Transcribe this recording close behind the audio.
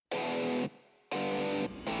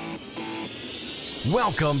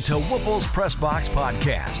Welcome to Woelfel's Press Box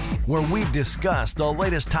Podcast, where we discuss the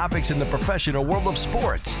latest topics in the professional world of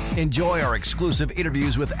sports. Enjoy our exclusive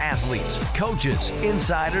interviews with athletes, coaches,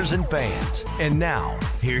 insiders, and fans. And now,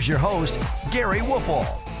 here's your host, Gery Woelfel.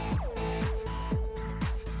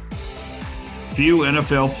 Few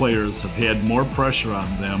NFL players have had more pressure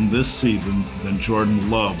on them this season than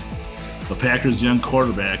Jordan Love. The Packers' young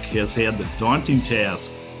quarterback has had the daunting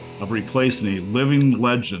task of replacing a living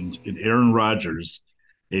legend in Aaron Rodgers,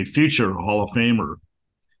 a future Hall of Famer.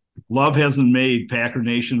 Love hasn't made Packer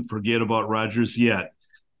Nation forget about Rodgers yet,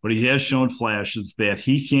 but he has shown flashes that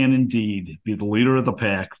he can indeed be the leader of the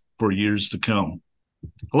pack for years to come.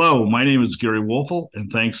 Hello, my name is Gery Woelfel,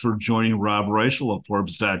 and thanks for joining Rob Reischel of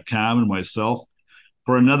Forbes.com and myself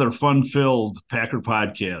for another fun-filled Packer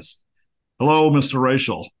podcast. Hello, Mr.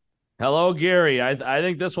 Reischel. Hello, Gery. I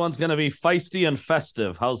think this one's going to be feisty and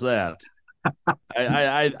festive. How's that?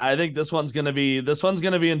 I think this one's going to be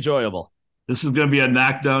enjoyable. This is going to be a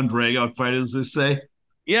knockdown, drag-out fight, as they say.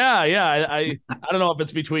 Yeah. I don't know if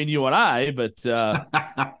it's between you and I, but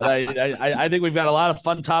I think we've got a lot of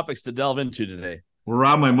fun topics to delve into today. Well,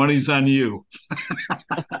 Rob, my money's on you.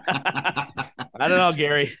 I don't know,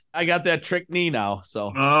 Gery. I got that trick knee now.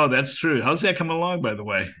 So. Oh, that's true. How's that coming along, by the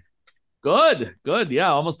way? Good.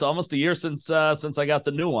 Yeah, almost a year since I got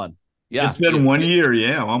the new one. Yeah, it's been 1 year.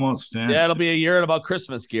 Yeah, almost. Yeah, it'll be a year at about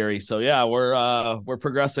Christmas, Gery. So yeah, we're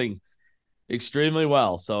progressing extremely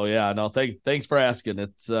well. So yeah, no, thanks for asking.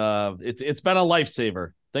 It's been a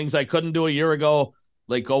lifesaver. Things I couldn't do a year ago,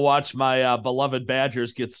 like go watch my beloved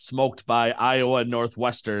Badgers get smoked by Iowa and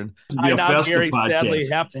Northwestern. I now, Gery, sadly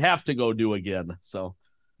have to go do again. So.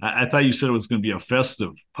 I thought you said it was going to be a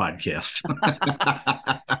festive podcast.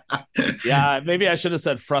 Yeah, maybe I should have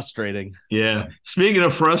said frustrating. Yeah. Speaking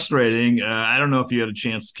of frustrating, I don't know if you had a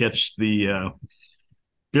chance to catch the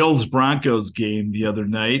Bills-Broncos game the other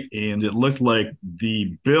night, and it looked like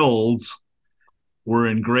the Bills were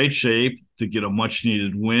in great shape to get a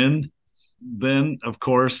much-needed win. Then, of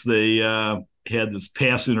course, they had this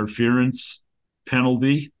pass interference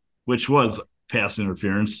penalty, which was pass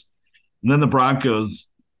interference. And then the Broncos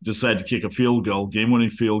decided to kick a field goal, game-winning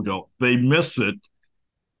field goal. They missed it,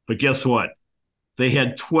 but guess what? They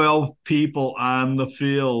had 12 people on the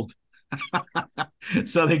field.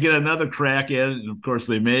 So they get another crack at it, and of course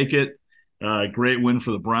they make it. Great win for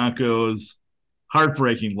the Broncos.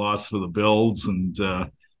 Heartbreaking loss for the Bills. And,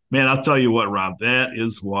 man, I'll tell you what, Rob, that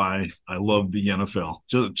is why I love the NFL.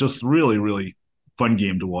 Just really, really fun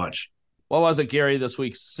game to watch. What was it, Gery, this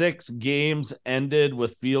week? 6 games ended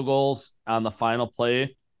with field goals on the final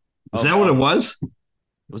play. Is that what it was? It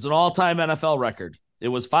was an all-time NFL record. It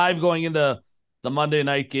was 5 going into the Monday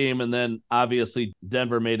night game, and then obviously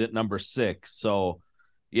Denver made it number 6. So,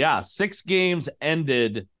 yeah, 6 games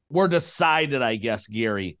were decided, I guess,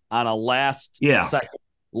 Gery, on a last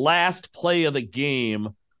play of the game,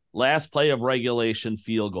 last play of regulation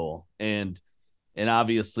field goal. And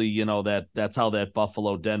obviously, you know, that's how that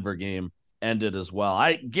Buffalo-Denver game ended as well.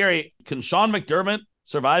 Gery, can Sean McDermott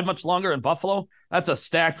survive much longer in Buffalo? That's a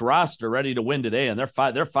stacked roster ready to win today, and they're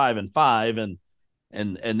 5-5,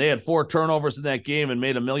 and they had 4 turnovers in that game and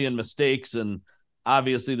made a million mistakes. And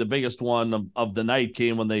obviously the biggest one of the night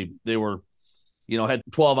came when they were, you know, had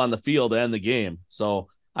 12 on the field to end the game. So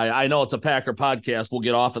I know it's a Packer podcast. We'll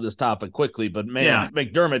get off of this topic quickly, but man, yeah.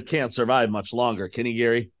 McDermott can't survive much longer. Can he,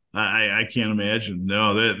 Gery? I can't imagine.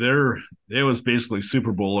 No, it was basically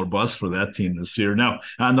Super Bowl or bust for that team this year. Now,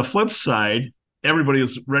 on the flip side, everybody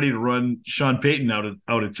was ready to run Sean Payton out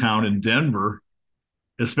of town in Denver,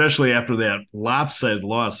 especially after that lopsided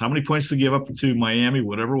loss. How many points to give up to Miami,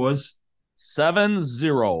 whatever it was?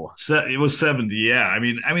 7-0. It was 70, yeah. I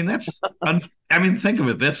mean that's think of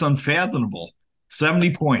it. That's unfathomable.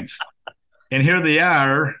 70 points. And here they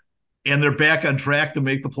are, and they're back on track to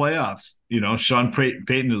make the playoffs. You know, Sean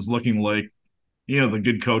Payton is looking like, you know, the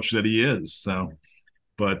good coach that he is. So,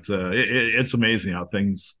 but it's amazing how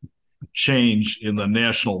things change in the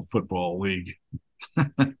National Football League.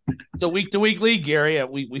 It's a week-to-week league, Gery.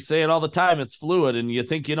 We say it all the time. It's fluid, and you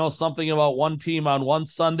think you know something about one team on one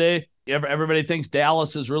Sunday. Everybody thinks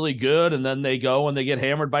Dallas is really good, and then they go and they get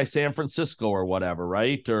hammered by San Francisco or whatever,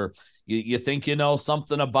 right? Or you think you know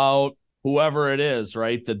something about whoever it is,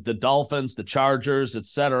 right? The Dolphins, the Chargers,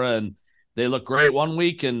 etc., and they look great one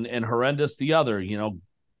week and horrendous the other. You know,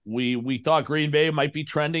 we thought Green Bay might be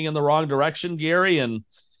trending in the wrong direction, Gery, and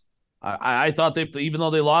I thought even though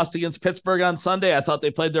they lost against Pittsburgh on Sunday, I thought they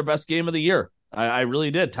played their best game of the year. I really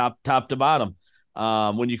did, top to bottom.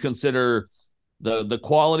 When you consider the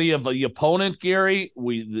quality of the opponent, Gery,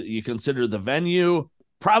 you consider the venue,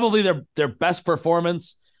 probably their best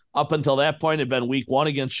performance up until that point had been week 1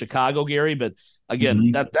 against Chicago, Gary. But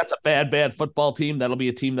again, that's a bad football team. That'll be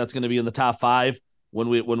a team that's going to be in the top 5 when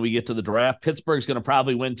we get to the draft. Pittsburgh's going to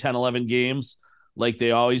probably win 10, 11 games like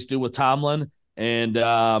they always do with Tomlin. And,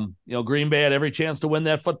 Green Bay had every chance to win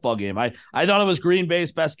that football game. I thought it was Green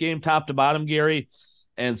Bay's best game top to bottom, Gary.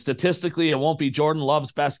 And statistically, it won't be Jordan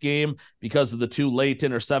Love's best game because of the 2 late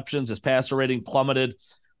interceptions. His passer rating plummeted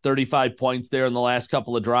 35 points there in the last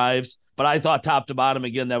couple of drives. But I thought top to bottom,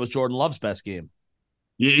 again, that was Jordan Love's best game.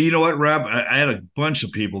 Yeah, you know what, Rob? I had a bunch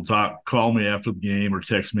of people call me after the game or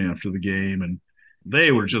text me after the game, and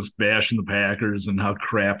they were just bashing the Packers and how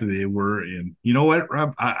crappy they were. And you know what,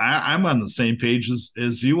 Rob? I'm on the same page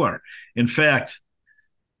as you are. In fact,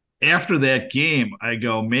 after that game, I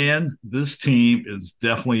go, man, this team is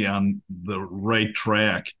definitely on the right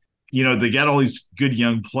track. They got all these good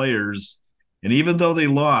young players. And even though they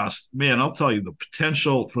lost, man, I'll tell you, the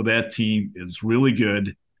potential for that team is really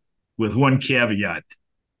good with one caveat.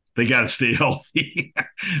 They got to stay healthy.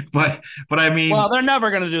 but I mean. Well, they're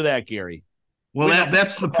never going to do that, Gary. Well,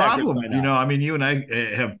 that's the problem. You and I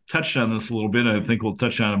have touched on this a little bit. I think we'll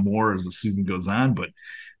touch on it more as the season goes on. But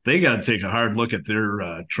they got to take a hard look at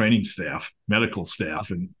their training staff, medical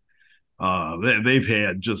staff, and they've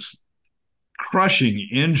had just crushing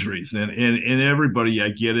injuries. And everybody, I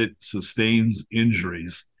get it, sustains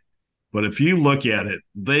injuries. But if you look at it,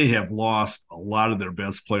 they have lost a lot of their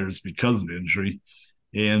best players because of injury.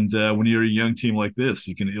 And when you're a young team like this,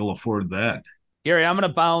 you can ill afford that. Gary, I'm going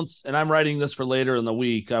to bounce, and I'm writing this for later in the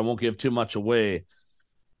week. I won't give too much away.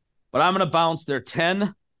 But I'm going to bounce their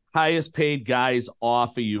 10 highest paid guys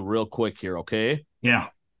off of you real quick here, okay? Yeah.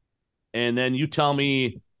 And then you tell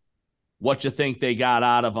me what you think they got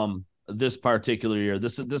out of them this particular year.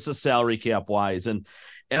 This is salary cap wise. And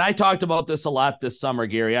I talked about this a lot this summer,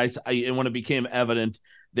 Gary. And when it became evident,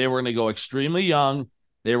 they were going to go extremely young.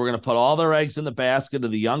 They were going to put all their eggs in the basket of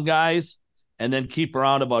the young guys and then keep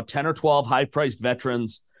around about 10 or 12 high-priced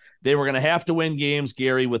veterans. They were going to have to win games,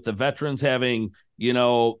 Gary, with the veterans having,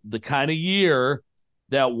 the kind of year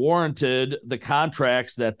that warranted the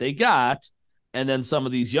contracts that they got, and then some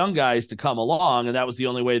of these young guys to come along, and that was the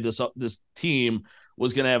only way this team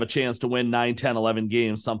was going to have a chance to win 9, 10, 11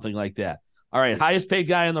 games, something like that. All right, highest paid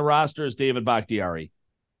guy on the roster is David Bakhtiari.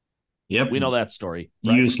 Yep. We know that story.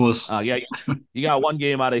 Right? Useless. Yeah, you got one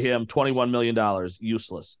game out of him, $21 million.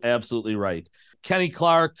 Useless. Absolutely right. Kenny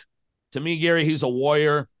Clark, to me, Gary, he's a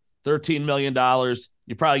warrior, $13 million.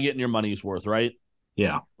 You're probably getting your money's worth, right?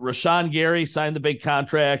 Yeah. Rashawn Gary signed the big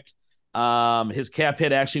contract. His cap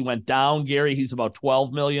hit actually went down, Gary. He's about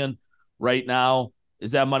 $12 million right now.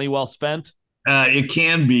 Is that money well spent? It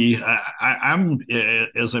can be. I'm,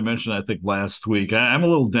 as I mentioned, I think last week, I'm a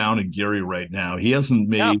little down at Gery right now. He hasn't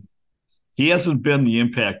been the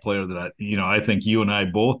impact player that I think you and I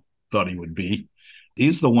both thought he would be.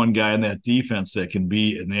 He's the one guy in that defense that can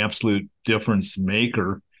be an absolute difference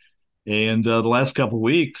maker. And the last couple of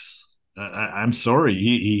weeks, I'm sorry,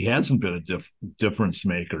 he hasn't been a difference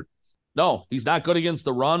maker. No, he's not good against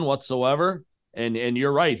the run whatsoever. And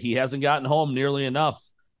you're right, he hasn't gotten home nearly enough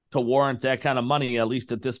to warrant that kind of money, at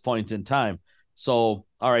least at this point in time. So,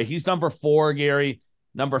 all right, he's number 4, Gary.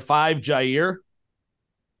 Number 5, Jair.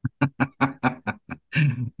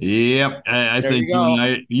 Yep, I think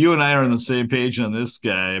you and I are on the same page on this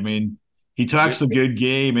guy. I mean, he talks a good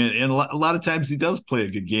game, and a lot of times he does play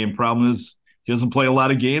a good game. Problem is, he doesn't play a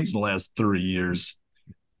lot of games in the last 30 years.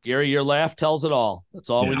 Gary, your laugh tells it all. That's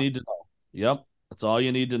all we need to know. Yep, that's all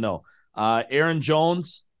you need to know. Aaron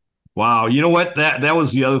Jones. Wow, you know what? That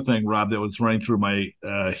was the other thing, Rob, that was running through my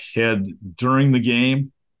head during the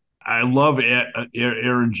game. I love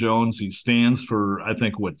Aaron Jones. He stands for, I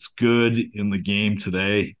think, what's good in the game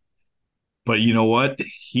today. But you know what?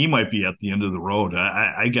 He might be at the end of the road.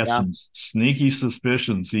 I got some sneaky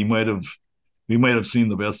suspicions we might have seen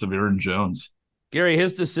the best of Aaron Jones. Gary,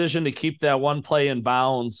 his decision to keep that one play in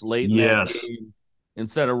bounds late in that game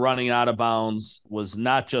instead of running out of bounds was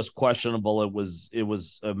not just questionable. It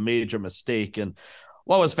was a major mistake. And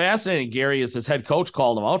what was fascinating, Gary, is his head coach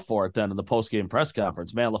called him out for it then in the post-game press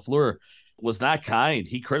conference. Matt LaFleur was not kind.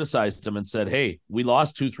 He criticized him and said, hey, we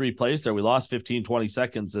lost 2-3 plays there. We lost 15, 20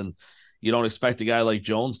 seconds, and you don't expect a guy like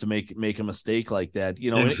Jones to make a mistake like that.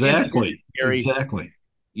 Exactly. Gary, exactly.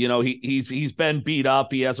 He's been beat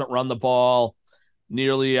up. He hasn't run the ball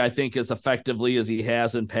nearly, I think, as effectively as he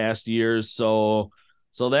has in past years. So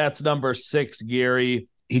that's number 6, Gary.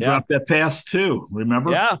 He dropped that pass too,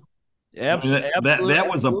 remember? Yeah. Absolutely. That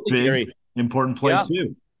was a big, Gary. important play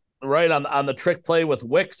too. Right, on the trick play with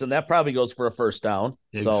Wicks, and that probably goes for a first down.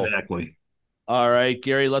 Exactly. So, all right,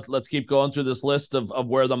 Gary, let's keep going through this list of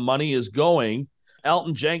where the money is going.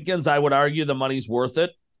 Elton Jenkins, I would argue the money's worth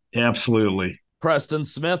it. Absolutely. Preston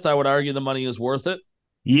Smith, I would argue the money is worth it.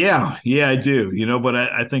 Yeah, I do. But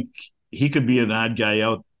I think he could be an odd guy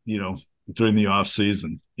out, during the off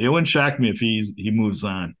season. It wouldn't shock me if he moves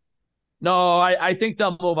on. No, I think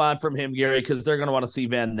they'll move on from him, Gery, because they're going to want to see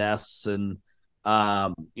Van Ness, and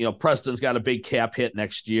Preston's got a big cap hit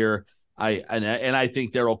next year. I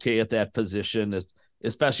think they're okay at that position,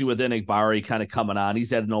 especially with Enigbari kind of coming on.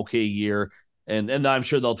 He's had an okay year, and I'm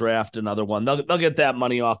sure they'll draft another one. They'll get that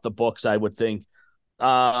money off the books, I would think.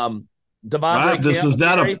 Devondre this Campbell, is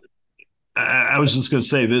not Gery? I was just going to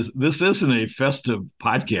say this isn't a festive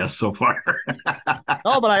podcast so far.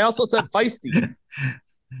 No, but I also said feisty.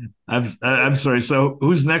 I'm sorry. So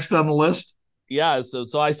who's next on the list? Yeah,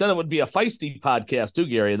 so I said it would be a feisty podcast too,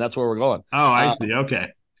 Gery, and that's where we're going. Oh, I see. Okay.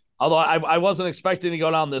 Although I wasn't expecting to go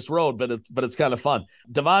down this road, but it's kind of fun.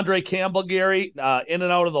 Devondre Campbell, Gery, in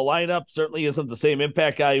and out of the lineup, certainly isn't the same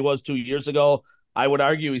impact guy he was 2 years ago. I would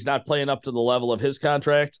argue he's not playing up to the level of his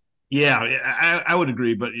contract. Yeah, I would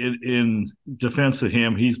agree. But in defense of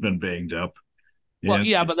him, he's been banged up. Well,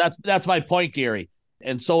 yeah, but that's my point, Gery.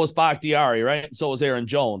 And so is Bakhtiari, right? And so is Aaron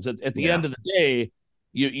Jones. At the end of the day,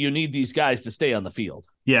 you need these guys to stay on the field.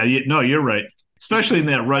 Yeah, you're right. Especially in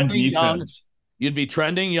that run defense. Young, you'd be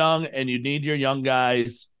trending young, and you'd need your young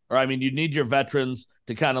guys, you'd need your veterans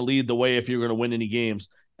to kind of lead the way if you're going to win any games.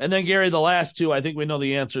 And then, Gery, the last two, I think we know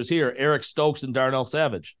the answers here. Eric Stokes and Darnell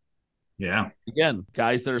Savage. Yeah. Again,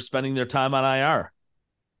 guys that are spending their time on IR.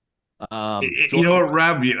 You know what,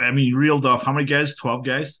 Rob? You reeled off how many guys? 12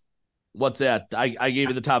 guys? What's that? I gave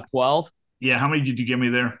you the top 12. Yeah, how many did you give me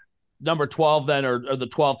there? Number 12 then, or the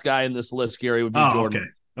 12th guy in this list, Gery, would be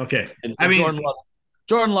Jordan. Okay. And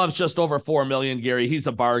Jordan Love's just over $4 million, Gery. He's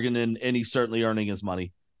a bargain, and he's certainly earning his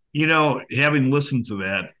money. Having listened to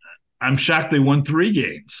that, I'm shocked they won 3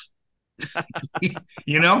 games.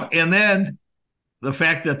 And then the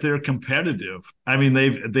fact that they're competitive.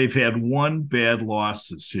 They've had one bad loss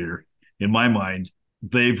this year, in my mind.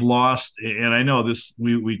 They've lost, and I know this.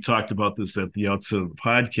 We talked about this at the outset of the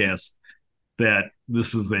podcast, that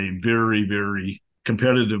this is a very, very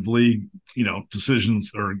competitive league.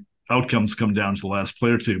 Decisions or outcomes come down to the last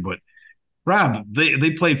play or two. But Rob,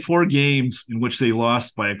 they played 4 games in which they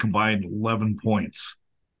lost by a combined 11 points.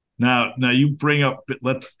 Now you bring up,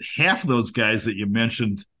 let half of those guys that you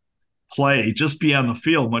mentioned play, just be on the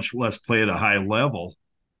field, much less play at a high level.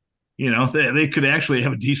 They could actually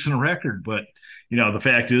have a decent record, but the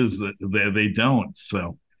fact is that they don't.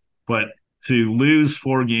 So, but to lose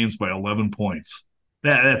 4 games by 11 points,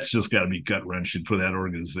 that's just got to be gut wrenching for that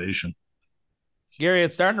organization. Gery,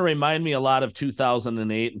 it's starting to remind me a lot of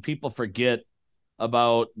 2008, and people forget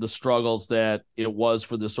about the struggles that it was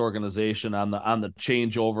for this organization on the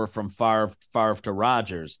changeover from Favre to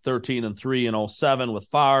Rodgers. 13-3 in 2007 with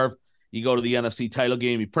Favre. You go to the NFC title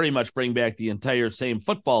game, you pretty much bring back the entire same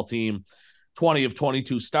football team, 20 of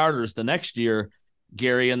 22 starters the next year,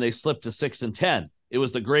 Gery, and they slipped to 6-10. It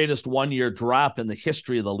was the greatest one-year drop in the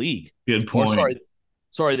history of the league. Good point.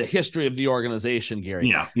 Sorry, the history of the organization,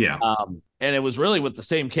 Gery. Yeah. And it was really with the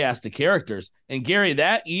same cast of characters. And Gery,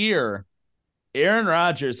 that year, Aaron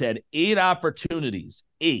Rodgers had 8 opportunities,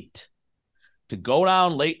 8, to go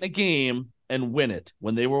down late in the game and win it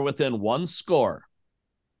when they were within 1 score.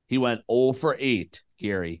 He went 0 for 8,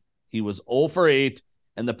 Gery. He was 0 for 8,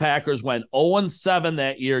 and the Packers went 0-7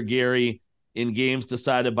 that year, Gery, in games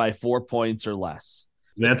decided by 4 points or less.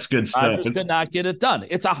 That's good stuff. Rodgers could not get it done.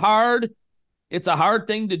 It's a hard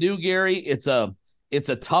thing to do, Gery. It's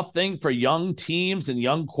a tough thing for young teams and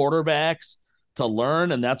young quarterbacks to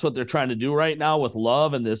learn, and that's what they're trying to do right now with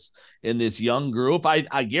Love and this young group.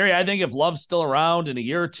 Gery, I think if Love's still around in a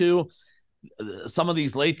year or two, some of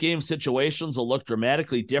these late game situations will look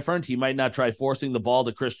dramatically different. He might not try forcing the ball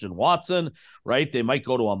to Christian Watson, right? They might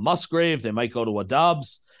go to a Musgrave. They might go to a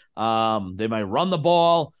Doubs. They might run the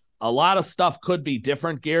ball. A lot of stuff could be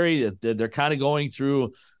different, Gery. They're kind of going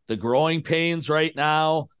through the growing pains right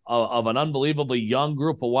now of an unbelievably young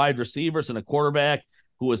group of wide receivers and a quarterback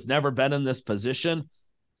who has never been in this position.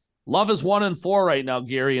 Love is 1-4 right now,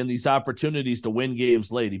 Gery, in these opportunities to win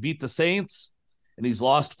games late. He beat the Saints, and he's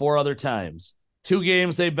lost 4 other times. 2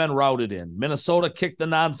 games they've been routed in. Minnesota kicked the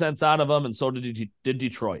nonsense out of them, and so did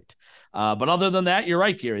Detroit. But other than that, you're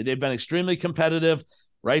right, Gery. They've been extremely competitive,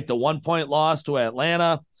 right? The 1-point loss to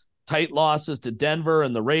Atlanta, tight losses to Denver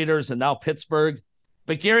and the Raiders, and now Pittsburgh.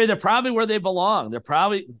 But Gery, they're probably where they belong. They're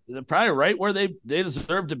probably right where they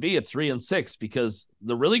deserve to be at 3-6, because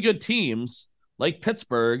the really good teams like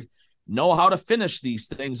Pittsburgh know how to finish these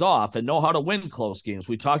things off and know how to win close games.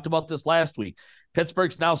 We talked about this last week.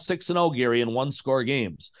 Pittsburgh's now 6-0, Gary, in one-score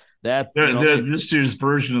games. That this year's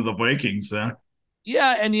version of the Vikings, huh?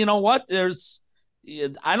 Yeah, and you know what?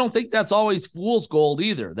 I don't think that's always fool's gold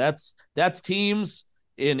either. That's teams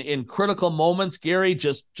in critical moments, Gary,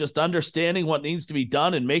 just understanding what needs to be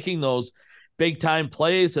done and making those big time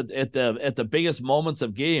plays at the biggest moments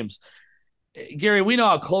of games. Gary, we know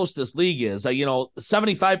how close this league is.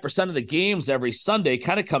 75% of the games every Sunday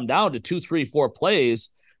kind of come down to 2, 3, 4 plays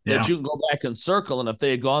that you can go back and circle. And if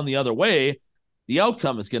they had gone the other way, the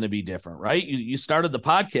outcome is going to be different, right? You started the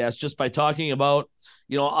podcast just by talking about,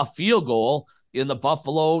 a field goal in the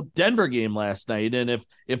Buffalo-Denver game last night. And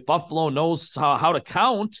if Buffalo knows how to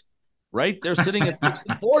count, right, they're sitting at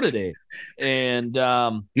 6-4 today. And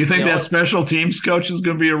you think that special teams coach is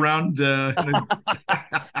going to be around?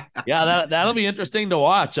 Yeah, that'll be interesting to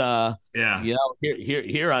watch.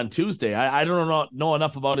 Here on Tuesday. I don't know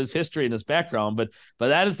enough about his history and his background, but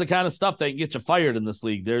that is the kind of stuff that can get you fired in this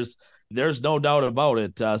league. There's no doubt about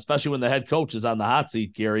it, especially when the head coach is on the hot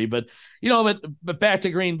seat, Gary. But back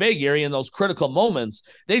to Green Bay, Gary, in those critical moments,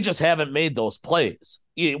 they just haven't made those plays.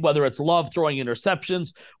 Whether it's Love throwing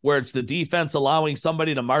interceptions, where it's the defense allowing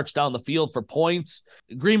somebody to march down the field for points,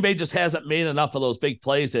 Green Bay just hasn't made enough of those big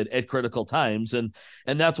plays at critical times, and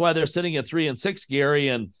that's why they're sitting at 3-6, Gary.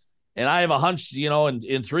 And I have a hunch,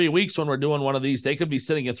 in 3 weeks when we're doing one of these, they could be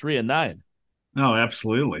sitting at 3-9. Oh,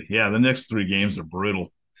 absolutely. Yeah, the next 3 games are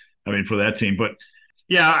brutal. I mean, for that team. But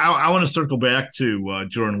yeah, I want to circle back to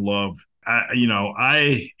Jordan Love.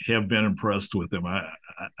 I have been impressed with him.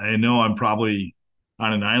 I know I'm probably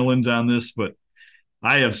on an island on this, but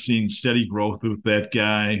I have seen steady growth with that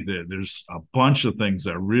guy. There's a bunch of things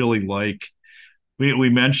I really like. We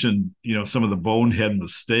mentioned, some of the bonehead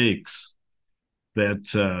mistakes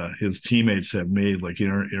that his teammates have made, like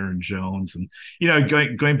Aaron Jones. And,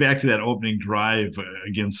 going back to that opening drive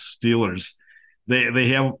against Steelers, they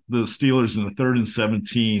have the Steelers in the 3rd and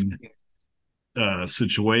 17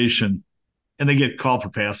 situation, and they get called for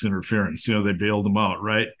pass interference. They bailed them out,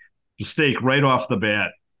 right? Mistake right off the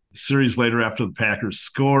bat. A series later, after the Packers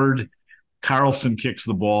scored, Carlson kicks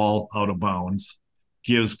the ball out of bounds,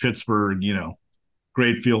 gives Pittsburgh,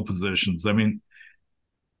 great field positions. I mean,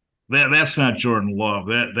 that's not Jordan Love.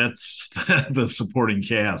 That's the supporting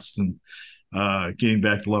cast. And getting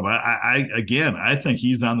back to Love, I think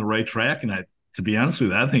he's on the right track, and to be honest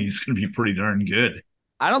with you, I think he's going to be pretty darn good.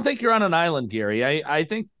 I don't think you're on an island, Gary. I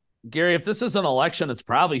think, Gary, if this is an election, it's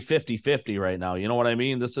probably 50-50 right now. You know what I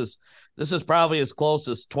mean? This is probably as close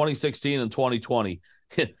as 2016 and 2020,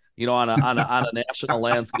 on a national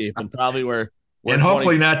landscape, and probably where and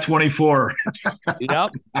hopefully not 24.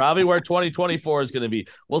 Yep, probably where 2024 is going to be.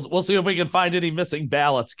 We'll see if we can find any missing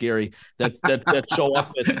ballots, Gary, that show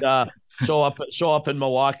up in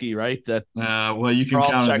Milwaukee, right? Well, you can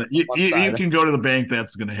count on you can go to the bank.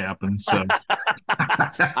 That's going to happen. So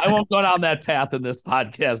I won't go down that path in this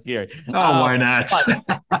podcast, Gary. Why not?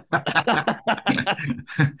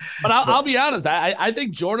 But I'll be honest. I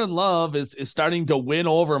think Jordan Love is starting to win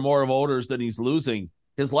over more voters than he's losing.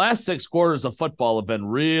 His last 6 quarters of football have been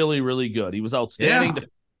really, really good. He was outstanding to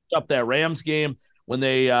finish up that Rams game when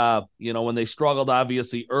they struggled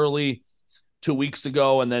obviously early 2 weeks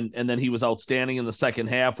ago, and then he was outstanding in the second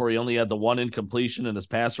half where he only had the 1 incompletion and his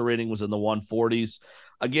passer rating was in the 140s.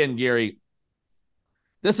 Again, Gary,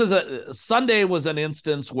 Sunday was an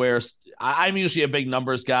instance where I'm usually a big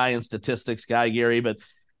numbers guy and statistics guy, Gary, but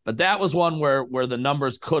that was one where the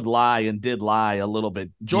numbers could lie and did lie a little bit.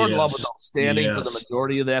 Jordan Love was outstanding for the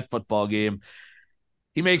majority of that football game.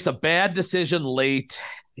 He makes a bad decision late,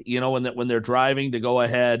 when they're driving to go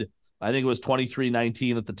ahead. I think it was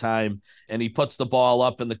 23-19 at the time, and he puts the ball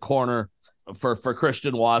up in the corner for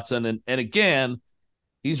Christian Watson. And again,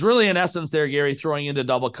 he's really, in essence there, Gary, throwing into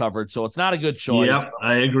double coverage, so it's not a good choice. Yep,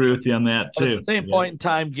 I agree with you on that, too. At the same point in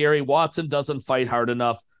time, Gary, Watson doesn't fight hard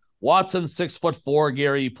enough. Watson's 6'4",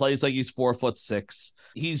 Gary. He plays like he's 4'6".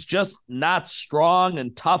 He's just not strong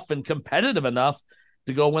and tough and competitive enough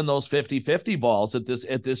to go win those 50-50 balls at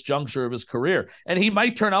this juncture of his career. And he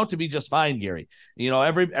might turn out to be just fine, Gary.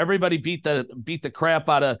 Everybody beat the crap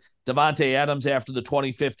out of Davante Adams after the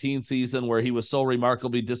 2015 season, where he was so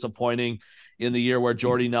remarkably disappointing in the year where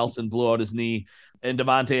Jordy Nelson blew out his knee. And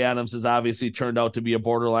Davante Adams has obviously turned out to be a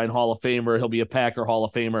borderline Hall of Famer. He'll be a Packer Hall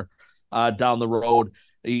of Famer down the road.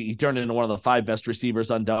 He turned into one of the 5 best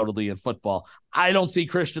receivers undoubtedly in football. I don't see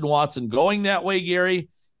Christian Watson going that way, Gary,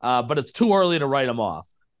 but it's too early to write him off.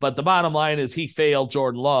 But the bottom line is he failed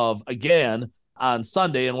Jordan Love again on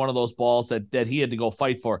Sunday in one of those balls that he had to go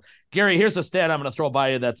fight for. Gary, here's a stat I'm going to throw by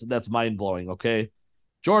you that's mind-blowing, okay?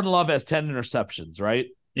 Jordan Love has 10 interceptions, right?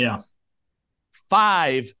 Yeah.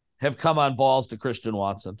 5 have come on balls to Christian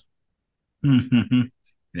Watson.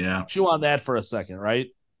 Yeah. Chew on that for a second, right?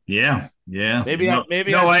 Yeah. Maybe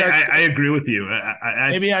I agree with you.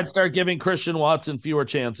 Maybe I'd start giving Christian Watson fewer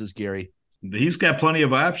chances, Gery. He's got plenty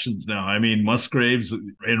of options now. I mean, Musgraves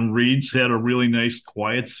and Reed's had a really nice,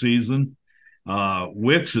 quiet season.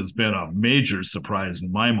 Wicks has been a major surprise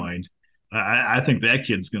in my mind. I think that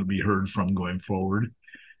kid's going to be heard from going forward.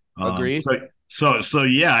 Agree. So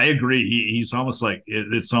yeah, I agree. He's almost like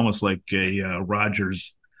it's almost like a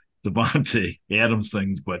Rodgers, Devontae Adams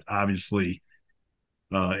things, but obviously,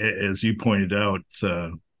 as you pointed out,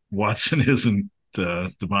 Watson isn't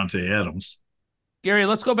Devontae Adams. Gery,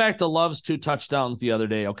 let's go back to Love's 2 touchdowns the other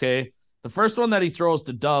day, okay? The first one that he throws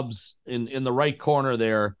to Dubs in the right corner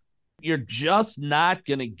there, you're just not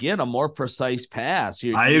going to get a more precise pass.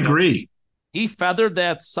 I agree. He feathered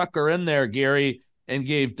that sucker in there, Gery, and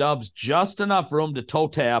gave Dubs just enough room to toe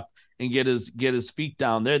tap and get his feet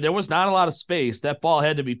down. There was not a lot of space. That ball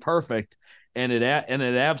had to be perfect, and it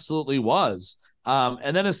absolutely was.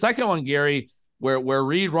 And then the second one, Gery, where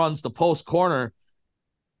Reed runs the post corner,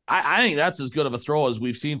 I think that's as good of a throw as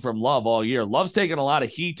we've seen from Love all year. Love's taken a lot of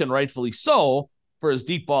heat, and rightfully so, for his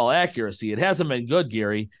deep ball accuracy. It hasn't been good,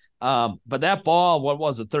 Gery. But that ball, what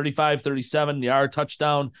was it, 35, 37-yard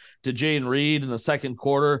touchdown to Jayden Reed in the second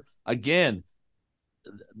quarter. Again,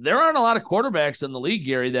 there aren't a lot of quarterbacks in the league,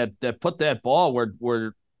 Gery, that put that ball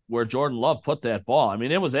where Jordan Love put that ball. I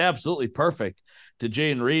mean, it was absolutely perfect to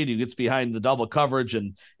Jayden Reed, who gets behind the double coverage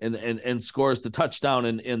and scores the touchdown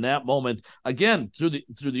in that moment. Again, through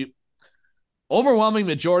the overwhelming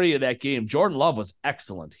majority of that game, Jordan Love was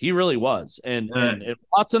excellent. He really was. And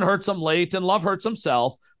Watson hurts him late, and Love hurts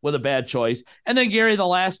himself with a bad choice. And then, Gery, the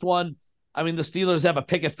last one, I mean, the Steelers have a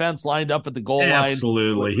picket fence lined up at the goal line.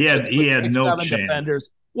 Absolutely. He had no chance. Defenders.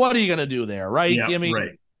 What are you going to do there, right? Yeah,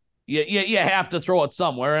 right. You have to throw it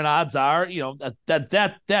somewhere, and odds are,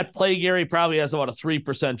 that play, Gery, probably has about a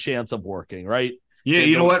 3% chance of working, right? Yeah,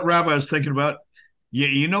 you know what, Rob? I was thinking about. Yeah,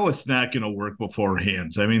 it's not going to work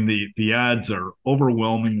beforehand. I mean, the odds are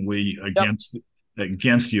overwhelmingly against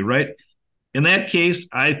you, right? In that case,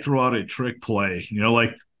 I throw out a trick play.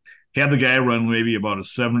 Like have the guy run maybe about a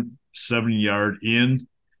 70-yard in,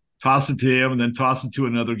 toss it to him, and then toss it to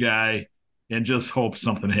another guy, and just hope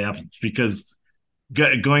something happens. Because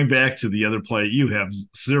going back to the other play, you have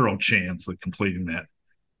zero chance of completing that,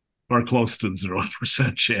 or close to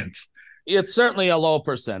 0% chance. It's certainly a low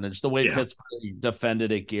percentage the way Pittsburgh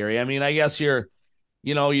defended it, Gery. I mean, I guess you're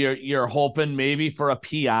hoping maybe for a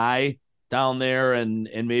PI down there, and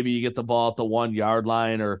maybe you get the ball at the 1-yard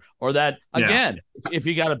line, or that again. If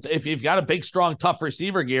you've got a big, strong, tough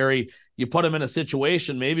receiver, Gery, you put him in a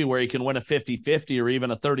situation maybe where he can win a 50-50 or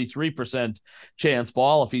even a 33% chance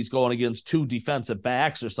ball if he's going against 2 defensive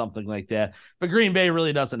backs or something like that. But Green Bay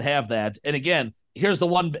really doesn't have that. And again, here's the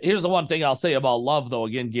one thing I'll say about Love, though,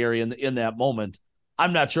 again, Gery, in that moment,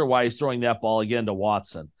 I'm not sure why he's throwing that ball again to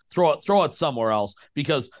Watson. Throw it somewhere else,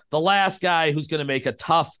 because the last guy who's going to make a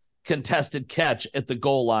tough contested catch at the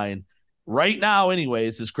goal line right now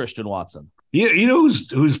anyways is Christian Watson. Who's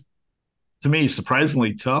to me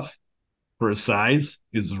surprisingly tough for his size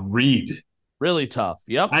is Reed. Really tough.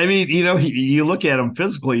 Yep. I mean, you look at him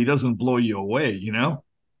physically, he doesn't blow you away,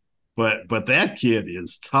 but that kid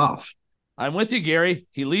is tough. I'm with you, Gery.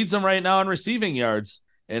 He leads them right now in receiving yards.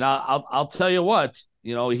 And I'll tell you what,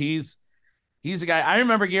 he's a guy. I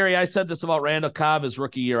remember, Gery, I said this about Randall Cobb his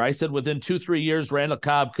rookie year. I said within 2-3 years, Randall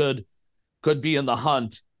Cobb could be in the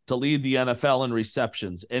hunt to lead the NFL in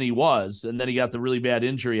receptions. And he was. And then he got the really bad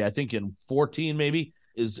injury, I think in 2014 maybe,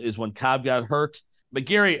 is when Cobb got hurt. But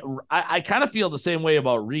Gery, I kind of feel the same way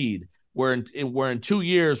about Reed, where in 2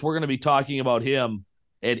 years we're going to be talking about him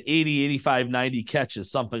at 80, 85, 90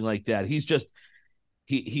 catches, something like that. He's just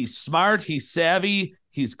he's smart, he's savvy,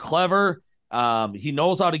 he's clever. He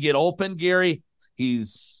knows how to get open, Gery. He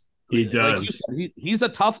does. Like you said, he's a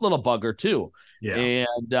tough little bugger too. Yeah.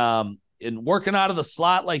 And in working out of the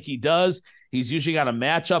slot like he does, he's usually got a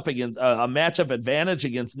matchup advantage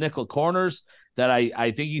against nickel corners that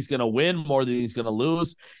I think he's going to win more than he's going to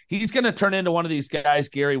lose. He's going to turn into one of these guys,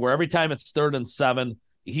 Gery, where every time it's 3rd and 7,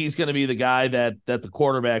 he's going to be the guy that the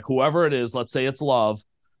quarterback, whoever it is, let's say it's Love,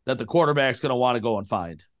 that the quarterback's going to want to go and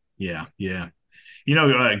find. Yeah.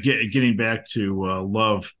 Getting back to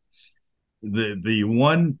Love, the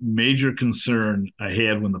one major concern I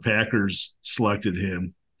had when the Packers selected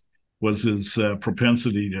him was his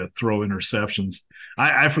propensity to throw interceptions.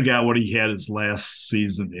 I forgot what he had his last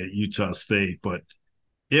season at Utah State, but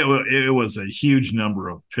it was a huge number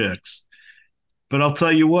of picks. But I'll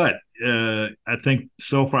tell you what, I think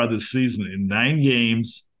so far this season, in 9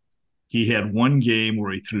 games, he had one game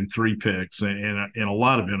where he threw 3 picks, and a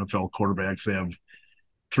lot of NFL quarterbacks have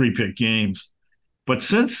 3-pick games. But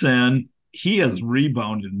since then, he has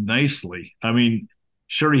rebounded nicely. I mean,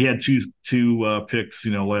 sure, he had two picks,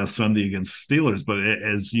 last Sunday against Steelers, but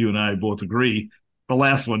as you and I both agree, the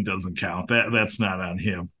last one doesn't count. That's not on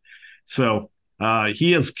him. So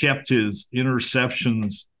he has kept his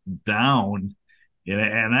interceptions down,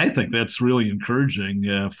 and I think that's really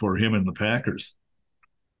encouraging for him and the Packers.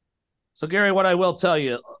 So, Gery, what I will tell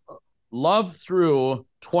you, Love threw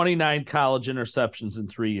 29 college interceptions in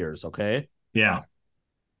 3 years, okay? Yeah.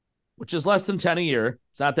 Which is less than 10 a year.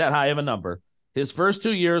 It's not that high of a number. His first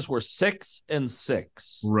 2 years were 6 and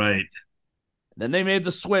 6. Right. Then they made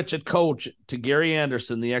the switch at coach to Gary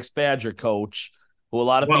Anderson, the ex-Badger coach, who a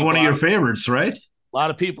lot of people... One of your favorites, right? A lot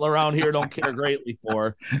of people around here don't care greatly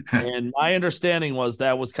for. And my understanding was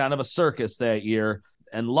that was kind of a circus that year.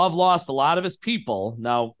 And Love lost a lot of his people.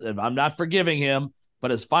 Now, I'm not forgiving him,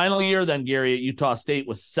 but his final year then, Gery, at Utah State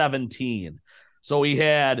was 17. So he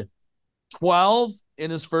had 12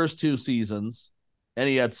 in his first 2 seasons, and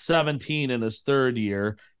he had 17 in his third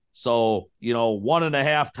year. So,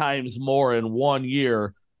 1.5 times more in 1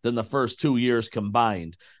 year than the first 2 years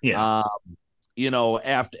combined. Yeah.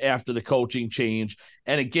 After the coaching change.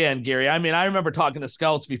 And again, Gery, I mean, I remember talking to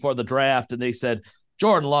scouts before the draft, and they said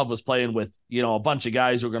Jordan Love was playing with, a bunch of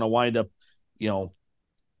guys who are going to wind up, he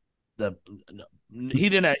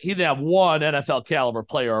didn't have one NFL caliber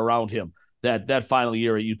player around him that final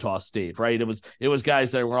year at Utah State, right? It was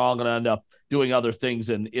guys that were all going to end up doing other things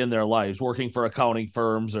in their lives, working for accounting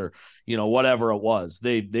firms or, whatever it was.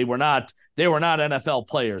 They were not NFL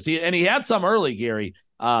players. He had some early, Gery,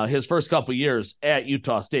 his first couple of years at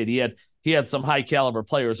Utah State. He had some high caliber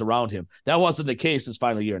players around him. That wasn't the case his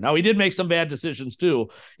final year. Now, he did make some bad decisions too,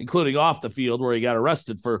 including off the field where he got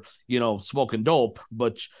arrested for, smoking dope,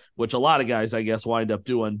 which a lot of guys, I guess, wind up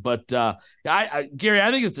doing. But Gery,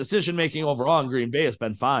 I think his decision making overall in Green Bay has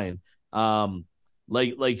been fine.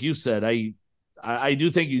 Like you said, I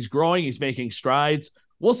do think he's growing. He's making strides.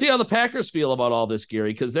 We'll see how the Packers feel about all this, Gery,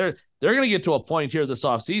 because they're going to get to a point here this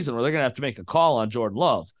offseason where they're going to have to make a call on Jordan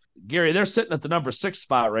Love. Gery, they're sitting at the number 6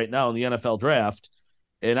 spot right now in the NFL draft,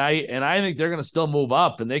 and I think they're going to still move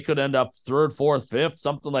up, and they could end up 3rd, 4th, 5th,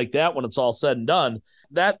 something like that when it's all said and done.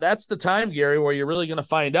 That's the time, Gery, where you're really going to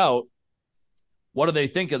find out what do they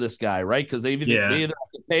think of this guy, right? Because they either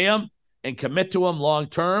have to pay him and commit to him long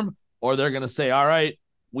term, or they're going to say, all right,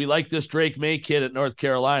 we like this Drake May kid at North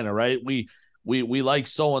Carolina, right? We like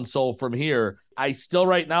so-and-so from here. I still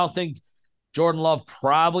right now think Jordan Love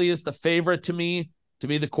probably is the favorite to me to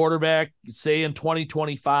be the quarterback, say in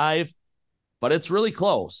 2025, but it's really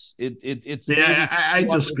close. It's I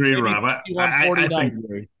disagree, Rob.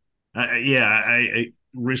 I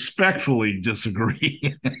respectfully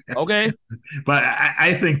disagree. Okay, but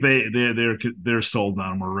I think they're sold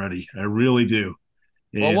on him already. I really do.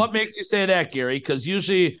 Well, what makes you say that, Gery? Because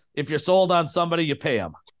usually, if you're sold on somebody, you pay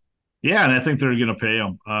them. Yeah, and I think they're going to pay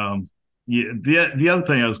him. The other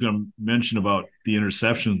thing I was going to mention about the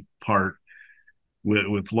interception part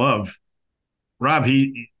with Love, Rob,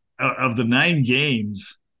 he of the 9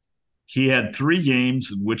 games, he had 3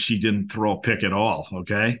 games in which he didn't throw a pick at all.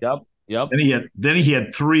 Okay. Yep. Then he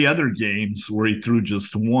had 3 other games where he threw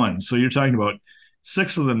just 1. So you're talking about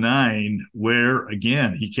 6 of the 9 where,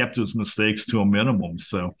 again, he kept his mistakes to a minimum.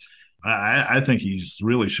 So I think he's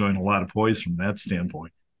really showing a lot of poise from that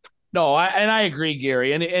standpoint. No, I agree,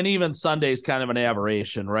 Gery, and even Sunday's kind of an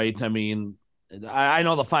aberration, right? I mean, I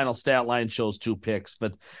know the final stat line shows 2 picks,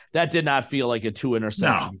 but that did not feel like a 2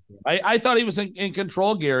 interception. No. I thought he was in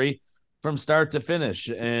control, Gery, from start to finish,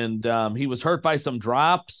 and he was hurt by some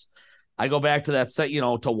drops. I go back to that set,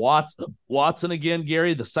 to Watson again,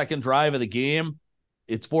 Gery, the second drive of the game.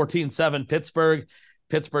 It's 14-7 Pittsburgh.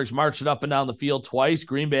 Pittsburgh's marching up and down the field twice.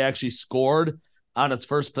 Green Bay actually scored on its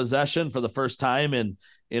first possession for the first time in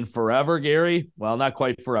forever, Gery. Well, not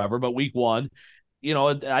quite forever, but week 1.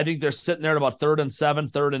 I think they're sitting there at about 3rd and 7,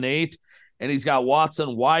 3rd and 8, and he's got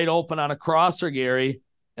Watson wide open on a crosser, Gery,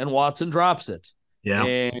 and Watson drops it. Yeah.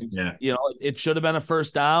 And, it should have been a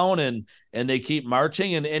first down, and they keep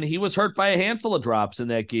marching, and he was hurt by a handful of drops in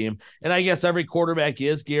that game. And I guess every quarterback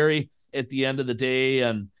is, Gery, at the end of the day,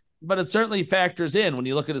 but it certainly factors in when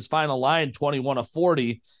you look at his final line, 21 of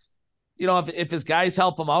 40. If his guys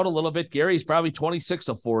help him out a little bit, Gary's probably 26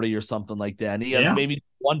 of 40 or something like that. And he has maybe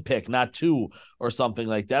 1 pick, not 2 or something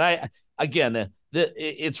like that.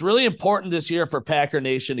 It's really important this year for Packer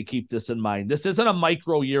Nation to keep this in mind. This isn't a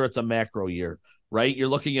micro year, it's a macro year, right? You're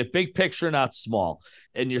looking at big picture, not small.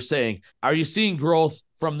 And you're saying, are you seeing growth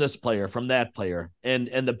from this player, from that player? And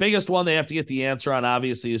the biggest one they have to get the answer on,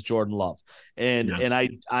 obviously, is Jordan Love. And I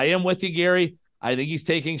am with you, Gery. I think he's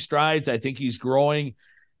taking strides. I think he's growing.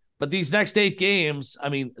 But these next 8 games, I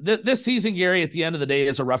mean, this season, Gery, at the end of the day,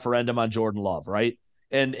 is a referendum on Jordan Love, right?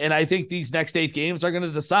 And I think these next 8 games are going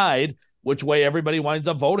to decide which way everybody winds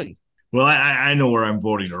up voting. Well, I know where I'm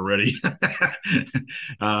voting already.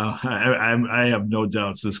 I have no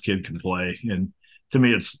doubts this kid can play, and to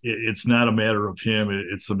me, it's not a matter of him.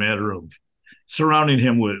 It's a matter of surrounding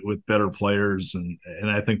him with better players, and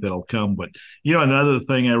I think that'll come. But another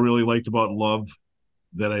thing I really liked about Love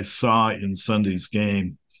that I saw in Sunday's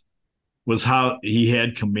game was how he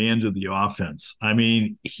had command of the offense. I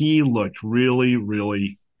mean, he looked really,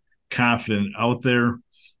 really confident out there,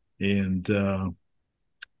 and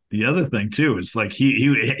the other thing too is like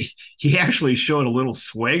he actually showed a little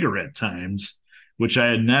swagger at times, which I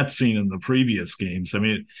had not seen in the previous games. I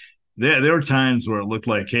mean, there were times where it looked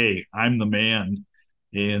like, hey, I'm the man,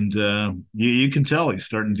 and you can tell he's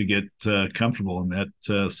starting to get comfortable in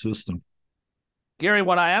that system. Gery,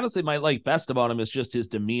 what I honestly might like best about him is just his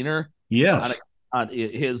demeanor. Yes,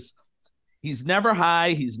 he's never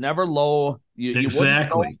high, he's never low. You wouldn't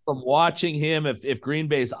know from watching him if Green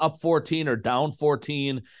Bay's up 14 or down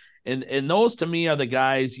 14. And those to me are the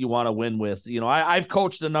guys you want to win with. I've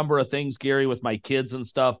coached a number of things, Gery, with my kids and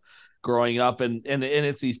stuff growing up, and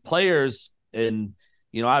it's these players, and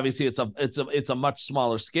obviously it's a much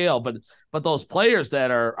smaller scale, but those players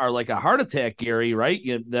that are like a heart attack, Gery, right?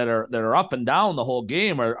 That are up and down the whole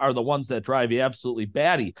game are the ones that drive you absolutely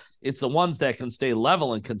batty. It's the ones that can stay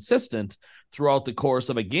level and consistent throughout the course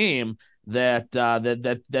of a game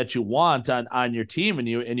that you want on your team, and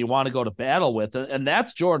you want to go to battle with, and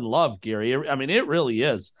that's Jordan Love, Gery. I mean, it really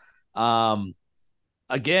is.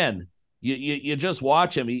 Again, you just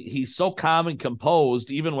watch him. He's so calm and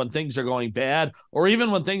composed, even when things are going bad, or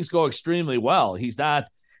even when things go extremely well. He's not,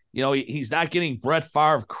 he's not getting Brett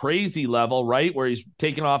Favre crazy level, right, where he's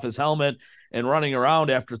taking off his helmet and running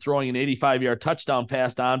around after throwing an 85-yard touchdown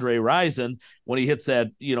pass to Andre Rison when he hits that,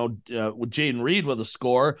 with Jaden Reed with a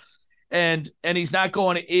score. And he's not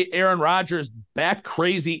going Aaron Rodgers bat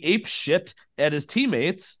crazy ape shit at his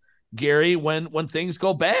teammates, Gery, when things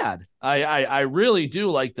go bad. I really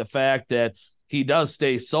do like the fact that he does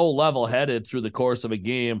stay so level-headed through the course of a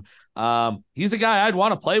game. He's a guy I'd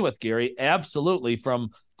want to play with, Gery, absolutely, from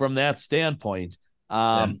that standpoint.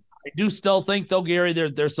 I do still think, though, Gery,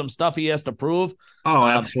 there's some stuff he has to prove. Oh,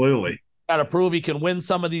 absolutely. Got to prove he can win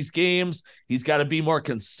some of these games. He's got to be more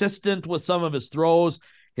consistent with some of his throws.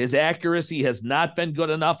 His accuracy has not been good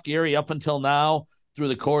enough, Gery, up until now through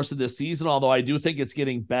the course of this season, although I do think it's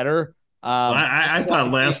getting better. I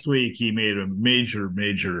thought last week he made a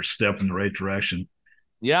major step in the right direction.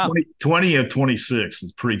 Yeah. 20 of 26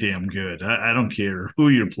 is pretty damn good. I don't care who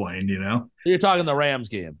you're playing, You're talking the Rams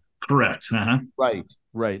game. Correct. Uh-huh.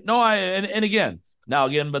 Right. No, and again,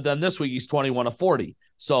 but then this week he's 21 of 40.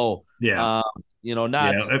 So, yeah.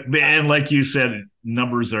 Not. Yeah. And like you said,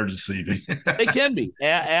 numbers are deceiving. They can be.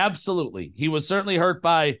 Absolutely. He was certainly hurt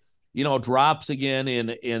by, drops again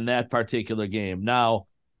in that particular game. Now,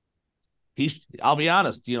 I'll be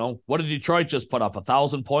honest, what did Detroit just put up?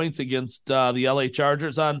 1,000 points against the LA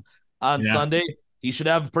Chargers on Sunday. He should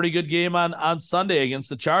have a pretty good game on Sunday against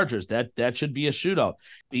the Chargers. That should be a shootout.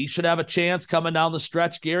 He should have a chance coming down the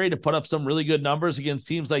stretch, Gery, to put up some really good numbers against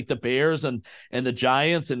teams like the Bears and the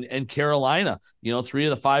Giants and Carolina, 3 of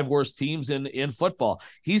the 5 worst teams in football.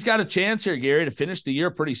 He's got a chance here, Gery, to finish the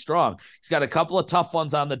year pretty strong. He's got a couple of tough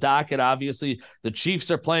ones on the docket. Obviously, the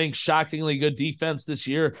Chiefs are playing shockingly good defense this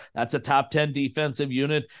year. That's a top 10 defensive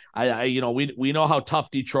unit. We know how tough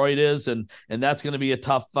Detroit is, and that's going to be a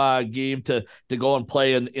tough game to go and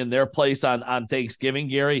play in their place on Thanksgiving,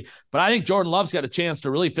 Gery. But I think Jordan Love's got a chance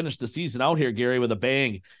to really finish the season out here, Gery, with a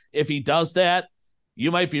bang. If he does that,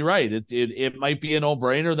 you might be right. It might be a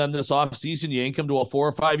no-brainer. Then this offseason, you ink him to a 4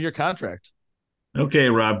 or 5 year contract. Okay,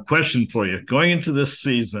 Rob, question for you. Going into this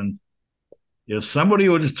season, if somebody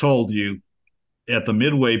would have told you at the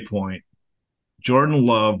midway point, Jordan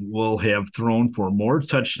Love will have thrown for more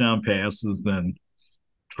touchdown passes than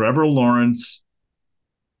Trevor Lawrence,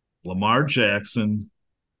 Lamar Jackson,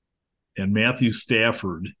 and Matthew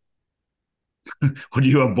Stafford, would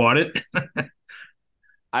you have bought it?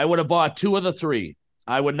 I would have bought 2 of the 3.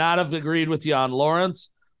 I would not have agreed with you on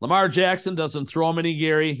Lawrence. Lamar Jackson doesn't throw many,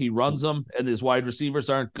 Gery. He runs them, and his wide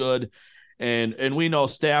receivers aren't good. And we know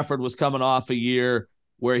Stafford was coming off a year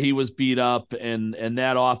where he was beat up, and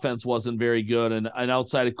that offense wasn't very good. And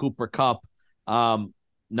outside of Cooper Kupp,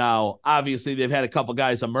 now obviously they've had a couple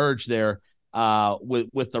guys emerge there,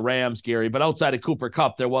 with the Rams, Gary. But outside of Cooper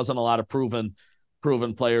Kupp, there wasn't a lot of proven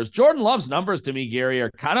players. Jordan Love's numbers to me, Gary,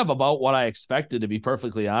 are kind of about what I expected, to be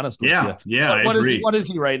perfectly honest with you. Yeah, I agree. What is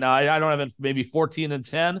he right now? I don't have it, maybe 14 and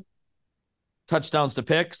 10 touchdowns to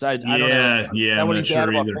picks. I don't know. Yeah. What he's had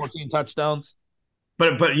about 14 touchdowns.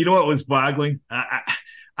 But you know what was boggling?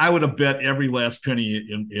 I would have bet every last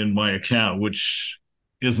penny in my account, which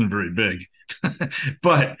isn't very big.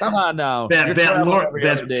 But come on now, that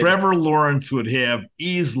Trevor Lawrence would have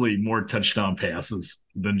easily more touchdown passes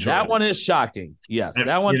than Jordan. That one is shocking. Yes,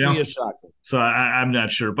 that one is shocking. So I'm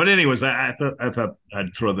not sure. But anyways, I thought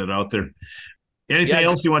I'd throw that out there. Anything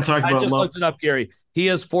else you want to talk about? I just looked it up, Gary. He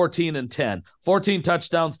is 14 and 10. 14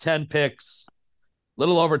 touchdowns, 10 picks,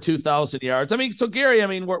 little over 2,000 yards. I mean, so Gary,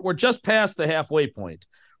 we're just past the halfway point,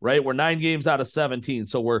 right? We're 9 games out of 17.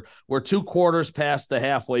 So we're 2 quarters past the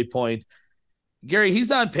halfway point. Gary,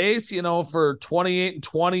 he's on pace, for 28 and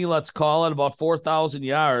 20, let's call it, about 4,000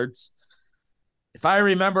 yards. If I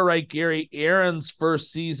remember right, Gary, Aaron's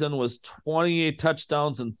first season was 28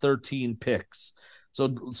 touchdowns and 13 picks.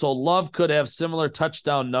 So Love could have similar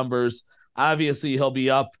touchdown numbers. Obviously, he'll be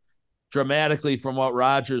up dramatically from what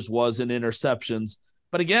Rodgers was in interceptions.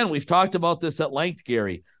 But again, we've talked about this at length,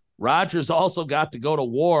 Gary. Rodgers also got to go to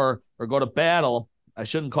war or go to battle. I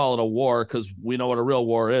shouldn't call it a war because we know what a real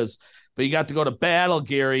war is. But you got to go to battle,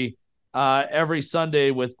 Gary, every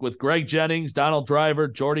Sunday with Greg Jennings, Donald Driver,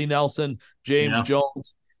 Jordy Nelson, James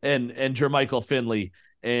Jones, and Jermichael Finley.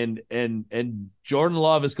 And Jordan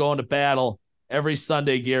Love is going to battle every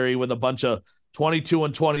Sunday, Gary, with a bunch of 22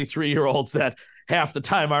 and 23-year-olds that half the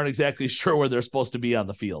time aren't exactly sure where they're supposed to be on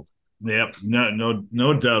the field. Yep,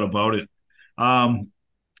 no doubt about it.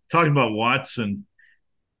 Talking about Watson,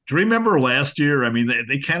 do you remember last year?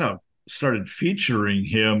 They kind of started featuring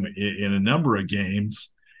him in a number of games,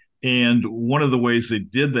 and one of the ways they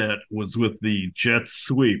did that was with the jet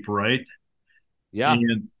sweep, right? Yeah,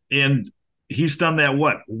 and he's done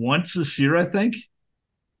that once this year, I think.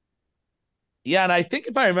 Yeah, and I think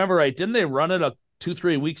if I remember right, didn't they run it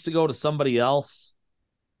 2-3 weeks ago to somebody else?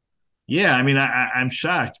 Yeah, I'm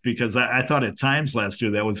shocked because I thought at times last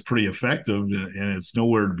year that was pretty effective, and it's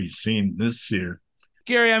nowhere to be seen this year.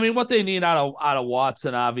 Gary, what they need out of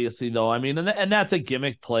Watson, obviously, though, and that's a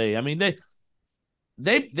gimmick play.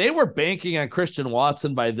 They were banking on Christian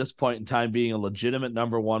Watson by this point in time being a legitimate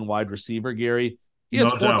number 1 wide receiver, Gary. He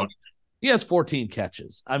has 14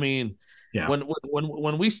 catches. Yeah.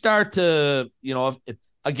 When we start to,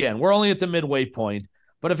 again, we're only at the midway point,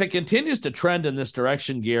 but if it continues to trend in this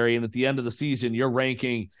direction, Gary, and at the end of the season, you're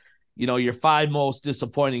ranking, your 5 most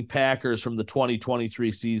disappointing Packers from the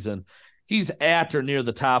 2023 season, he's at or near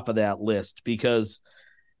the top of that list because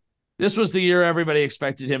this was the year everybody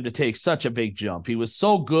expected him to take such a big jump. He was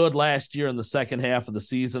so good last year in the second half of the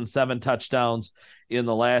season, 7 touchdowns in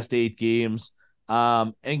the last 8 games.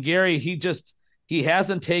 And Gary, he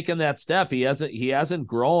hasn't taken that step. He hasn't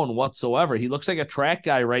grown whatsoever. He looks like a track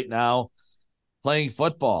guy right now playing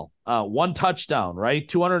football. 1 touchdown, right?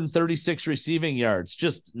 236 receiving yards,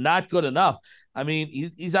 just not good enough.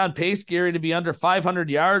 He's on pace, Gary, to be under 500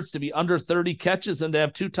 yards, to be under 30 catches, and to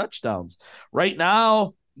have 2 touchdowns. Right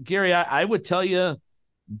now, Gary, I would tell you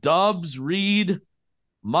Doubs, Reed,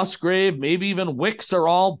 Musgrave, maybe even Wicks are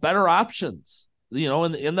all better options,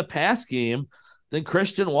 in the pass game than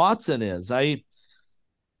Christian Watson is.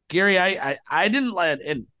 Gary, I didn't let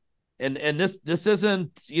and this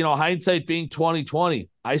isn't, hindsight being 2020.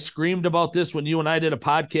 I screamed about this when you and I did a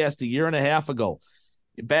podcast a year and a half ago.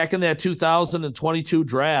 Back in that 2022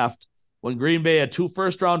 draft, when Green Bay had 2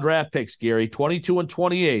 first-round draft picks, Gary, 22 and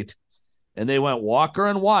 28, and they went Walker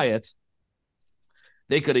and Wyatt,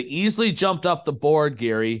 they could have easily jumped up the board,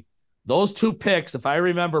 Gary. Those 2 picks, if I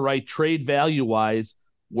remember right, trade value-wise,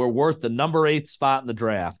 were worth the number 8 spot in the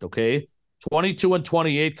draft, okay? 22 and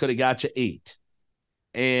 28 could have got you 8.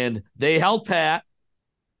 And they held pat.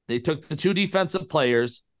 They took the 2 defensive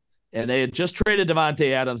players, and they had just traded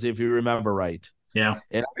Devontae Adams, if you remember right. Yeah.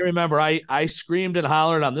 And I remember I screamed and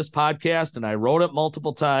hollered on this podcast, and I wrote it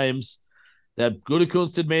multiple times that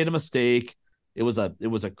Gutekunst had made a mistake. It was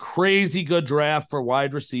a crazy good draft for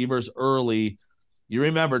wide receivers early. You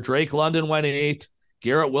remember Drake London went 8,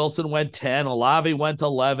 Garrett Wilson went 10, Olave went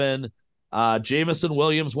 11, Jamison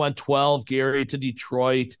Williams went 12, Gary, to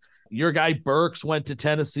Detroit. Your guy Burks went to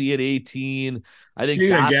Tennessee at 18. I think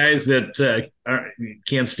guys that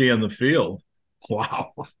can't stay on the field.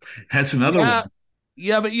 Wow, that's another one.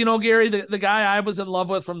 Yeah, but Gary, the guy I was in love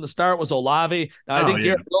with from the start was Olave. Now, I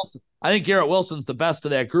think Garrett Wilson's the best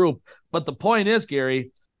of that group. But the point is,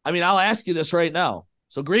 Gary, I'll ask you this right now.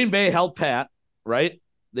 So Green Bay held pat, right?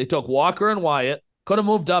 They took Walker and Wyatt. Could have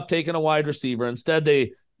moved up, taken a wide receiver. Instead,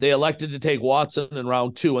 they elected to take Watson in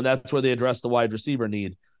round 2, and that's where they addressed the wide receiver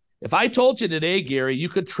need. If I told you today, Gery, you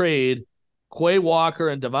could trade Quay Walker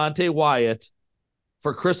and Devontae Wyatt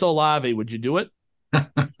for Chris Olave, would you do it?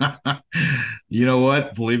 You know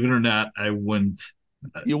what? Believe it or not, I wouldn't.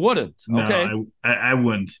 You wouldn't. No, okay. I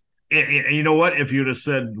wouldn't. You know what? If you'd have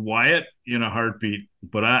said Wyatt in a heartbeat,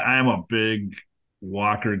 but I'm a big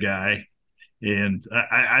Walker guy. And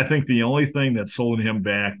I think the only thing that's holding him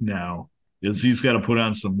back now is he's got to put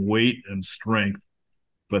on some weight and strength.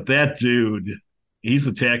 But that dude, he's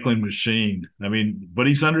a tackling machine. I mean, but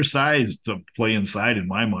he's undersized to play inside in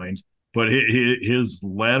my mind. But his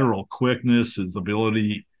lateral quickness, his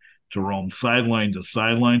ability to roam sideline to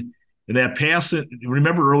sideline, and that pass,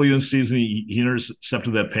 remember early in the season, he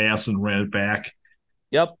intercepted that pass and ran it back.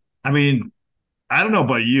 Yep. I mean, I don't know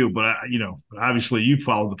about you, but obviously you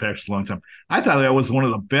followed the Packers a long time. I thought that was one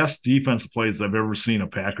of the best defensive plays I've ever seen a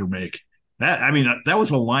Packer make. That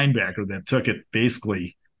was a linebacker that took it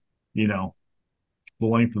basically, the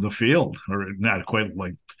length of the field, or not quite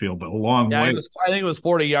like the field, but a long way. I think it was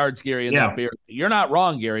 40 yards, Gery. In that beer. You're not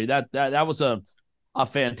wrong, Gery. That was a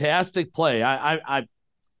fantastic play.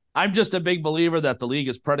 I'm just a big believer that the league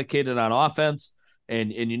is predicated on offense,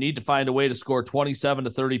 and you need to find a way to score 27 to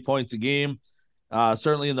 30 points a game.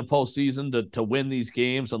 Certainly in the postseason to win these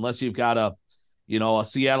games, unless you've got a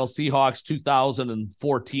Seattle Seahawks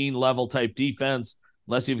 2014 level type defense,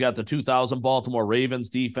 unless you've got the 2000 Baltimore Ravens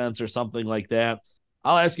defense or something like that.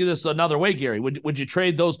 I'll ask you this another way, Gery. Would you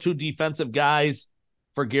trade those two defensive guys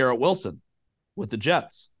for Garrett Wilson with the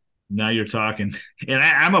Jets? Now you're talking. And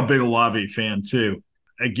I'm a big Olave fan too.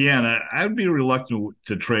 Again, I'd be reluctant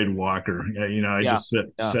to trade Walker. Just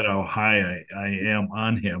said how high I am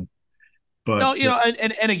on him. But no,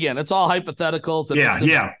 and again, it's all hypotheticals and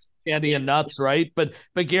candy and nuts, right? But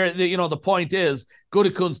Garrett, the point is,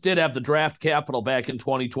 Gutekunst did have the draft capital back in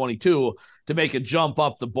 2022 to make a jump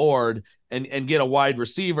up the board and get a wide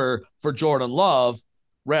receiver for Jordan Love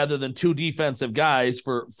rather than two defensive guys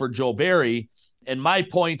for Joe Barry. And my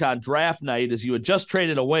point on draft night is you had just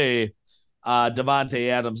traded away Devontae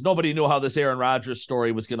Adams. Nobody knew how this Aaron Rodgers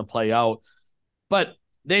story was going to play out, but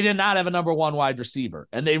they did not have a number one wide receiver,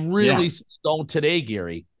 and they really don't today,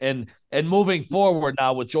 Gery. And moving forward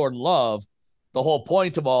now with Jordan Love, the whole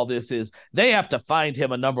point of all this is they have to find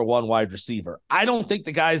him a number one wide receiver. I don't think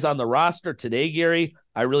the guys on the roster today, Gery,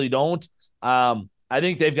 I really don't. I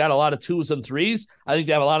think they've got a lot of 2s and 3s. I think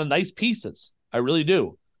they have a lot of nice pieces. I really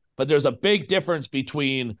do. But there's a big difference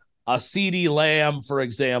between a CeeDee Lamb, for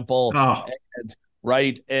example,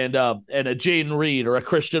 and a Jaden Reed or a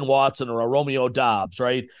Christian Watson or a Romeo Doubs,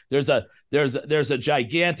 right? There's a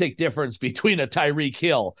gigantic difference between a Tyreek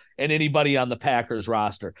Hill and anybody on the Packers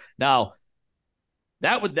roster. Now,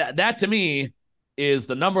 that to me is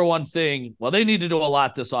the number one thing. Well, they need to do a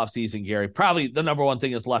lot this offseason, Gery. Probably the number one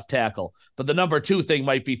thing is left tackle, but the number two thing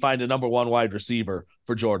might be find a number one wide receiver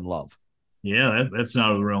for Jordan Love. Yeah, that's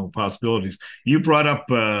not a realm of possibilities. You brought up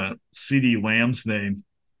CeeDee Lamb's name.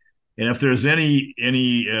 And if there's any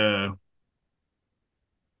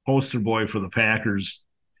poster boy for the Packers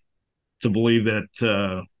to believe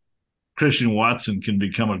that Christian Watson can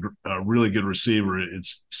become a really good receiver,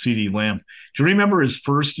 it's CeeDee Lamb. Do you remember his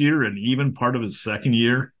first year and even part of his second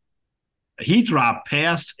year? He dropped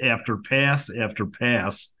pass after pass after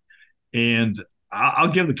pass. And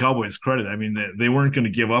I'll give the Cowboys credit. I mean, they weren't going to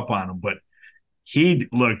give up on him, but he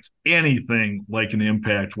looked anything like an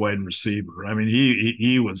impact wide receiver. I mean,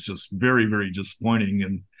 he was just very, very disappointing.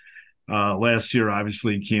 And last year,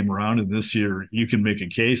 obviously, he came around, and this year, you can make a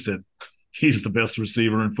case that he's the best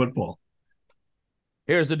receiver in football.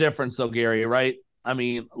 Here's the difference, though, Gery, right? I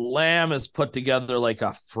mean, Lamb is put together like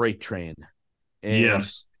a freight train. And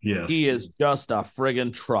yes. He is just a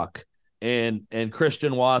friggin' truck. And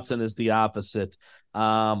Christian Watson is the opposite.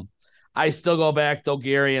 I still go back, though,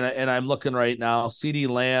 Gery, and I'm looking right now. CeeDee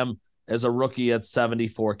Lamb as a rookie at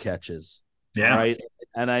 74 catches. Yeah. Right.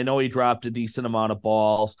 And I know he dropped a decent amount of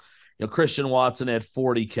balls. Christian Watson had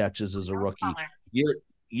 40 catches as a rookie.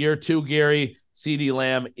 Year two, Gery, CeeDee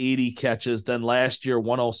Lamb, 80 catches. Then last year,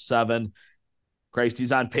 107. Christ,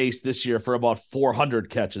 he's on pace this year for about 400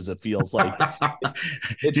 catches, it feels like.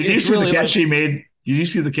 Did you see the catch he made? Did you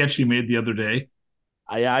see the catch he made the other day?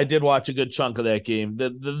 I did watch a good chunk of that game.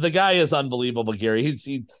 The guy is unbelievable, Gery.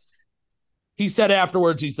 He said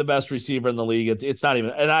afterwards he's the best receiver in the league. It's not even,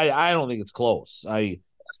 and I don't think it's close. I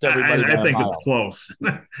think it's close.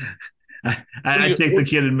 I take the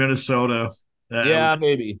kid in Minnesota.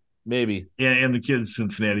 Maybe. Yeah, and the kid in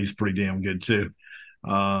Cincinnati is pretty damn good too.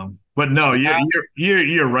 But no,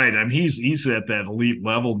 you're right. I mean, he's at that elite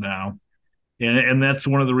level now, And that's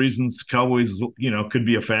one of the reasons Cowboys, could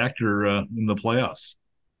be a factor in the playoffs.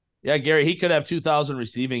 Yeah, Gary, he could have 2,000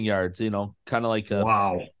 receiving yards, kind of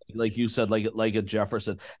Wow. like you said, like a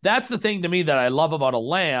Jefferson. That's the thing to me that I love about a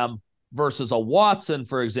Lamb versus a Watson,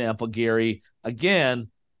 for example, Gary. Again,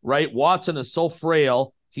 right? Watson is so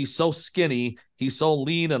frail. He's so skinny. He's so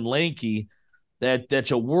lean and lanky that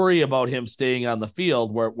you worry about him staying on the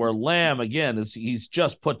field. Where Lamb, again, he's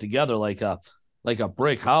just put together like a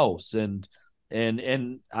brick house. And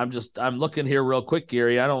I'm looking here real quick,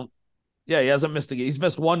 Gary. He hasn't missed a game. He's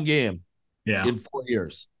missed one game in 4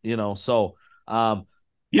 years, so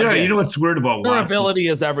again, what's weird about Watson? Durability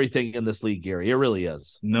is everything in this league, Gary. It really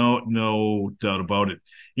is. No doubt about it.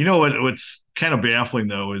 What's kind of baffling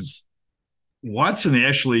though is Watson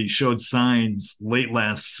actually showed signs late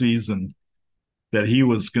last season that he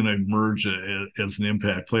was going to emerge as an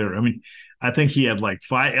impact player. I mean, I think he had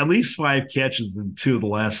at least five catches in 2 of the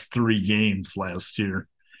last 3 games last year.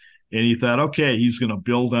 And he thought, okay, he's going to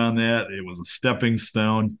build on that. It was a stepping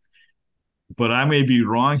stone. But I may be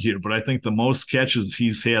wrong here, but I think the most catches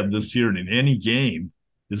he's had this year in any game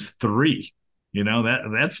is 3.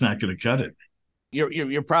 That's not going to cut it.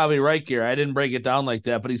 You're probably right, Gary. I didn't break it down like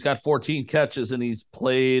that, but he's got 14 catches and he's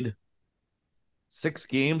played 6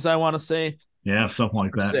 games, I want to say. Yeah, something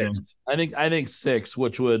like that. 6. Yeah. I think 6,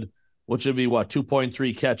 which would be what,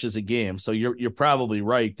 2.3 catches a game. So you're probably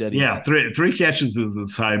right that he's, three catches is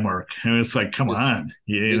his high mark. I mean, it's like, come on,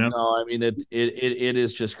 No, I mean it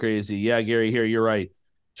is just crazy. Yeah, Gary, here you're right.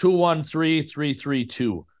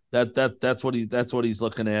 2-1-3-3-3-2. That's what he's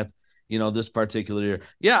looking at. This particular year.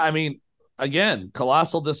 Yeah, I mean, again,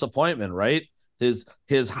 colossal disappointment, right? His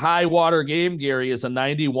high water game, Gary, is a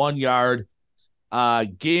 91-yard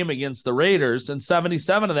game against the Raiders, and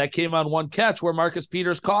 77 of that came on one catch where Marcus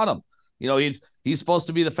Peters caught him. He's supposed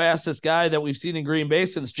to be the fastest guy that we've seen in Green Bay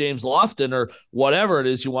since James Lofton or whatever it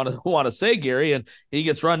is you want to say, Gary, and he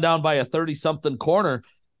gets run down by a 30-something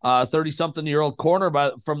year-old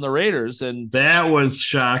corner from the Raiders, and that was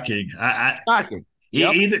shocking. Shocking.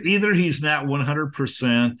 Yep. Either he's not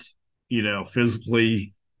 100%,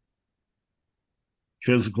 physically,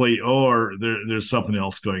 or there's something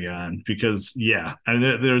else going on because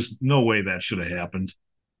there's no way that should have happened.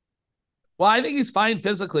 Well, I think he's fine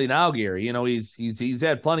physically now, Gary. He's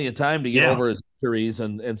had plenty of time to get over his injuries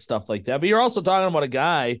and stuff like that. But you're also talking about a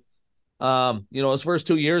guy, his first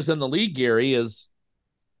 2 years in the league, Gary, is,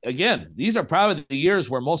 again, these are probably the years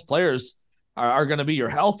where most players are going to be your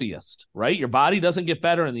healthiest, right? Your body doesn't get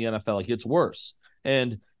better in the NFL. It gets worse.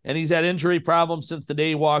 And he's had injury problems since the day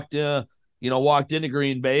he walked into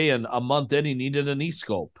Green Bay, and a month in, he needed a knee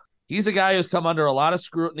scope. He's a guy who's come under a lot of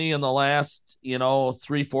scrutiny in the last,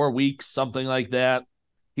 3-4 weeks, something like that.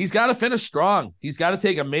 He's got to finish strong. He's got to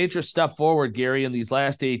take a major step forward, Gary, in these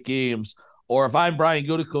last 8 games. Or if I'm Brian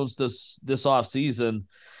Gutekunst this offseason,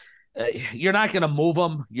 you're not going to move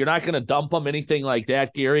him. You're not going to dump him, anything like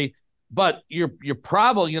that, Gary. But you're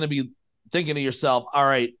probably going to be thinking to yourself, all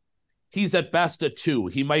right, he's at best a 2.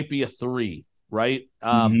 He might be a 3, right?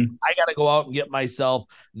 I got to go out and get myself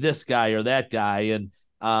this guy or that guy. And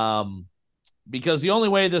because the only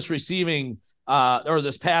way this receiving or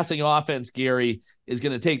this passing offense, Gary, is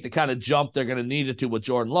going to take the kind of jump they're going to need it to with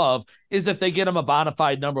Jordan Love is if they get him a bona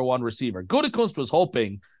fide number 1 receiver. Gutekunst was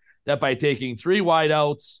hoping that by taking 3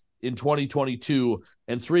 wideouts in 2022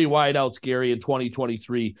 and 3 wideouts, Gary, in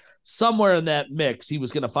 2023, somewhere in that mix, he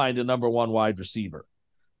was going to find a number 1 wide receiver.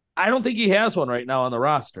 I don't think he has one right now on the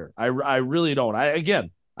roster. I really don't. I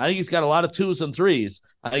think he's got a lot of 2s and 3s.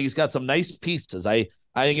 I think he's got some nice pieces. I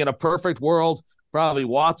think in a perfect world, probably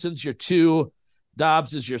Watson's your 2,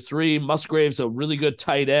 Dobbs is your 3, Musgrave's a really good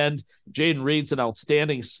tight end, Jaden Reed's an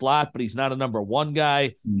outstanding slot, but he's not a number 1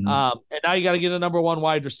 guy. And now you got to get a number 1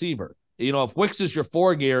 wide receiver. If Wicks is your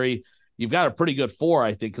 4, Gary, you've got a pretty good 4, I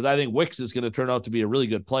think, because I think Wicks is going to turn out to be a really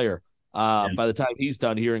good player by the time he's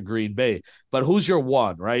done here in Green Bay. But who's your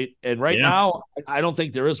 1, right? And now, I don't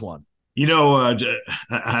think there is one.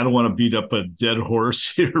 I don't want to beat up a dead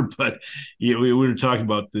horse here, but we were talking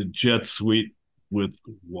about the jet sweep with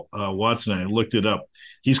Watson. I looked it up.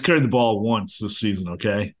 He's carried the ball once this season,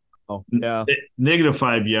 okay? Oh, yeah. Negative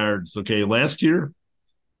 5 yards, okay? Last year,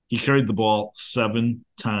 he carried the ball 7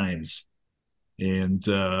 times. And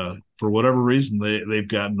for whatever reason, they've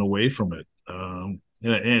gotten away from it.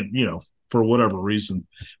 And for whatever reason.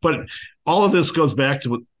 But all of this goes back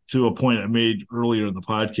to a point I made earlier in the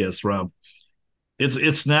podcast, Rob.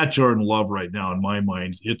 It's not Jordan Love right now in my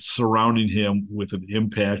mind. It's surrounding him with an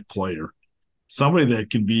impact player, somebody that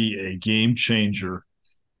can be a game changer.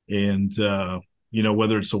 And,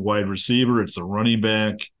 whether it's a wide receiver, it's a running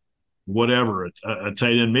back, whatever, a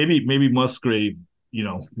tight end. Maybe Musgrave,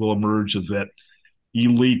 will emerge as that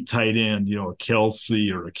elite tight end, a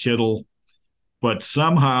Kelsey or a Kittle. But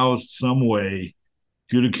somehow, some way,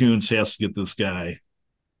 Gutekunst has to get this guy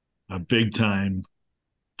a big time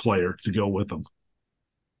player to go with him.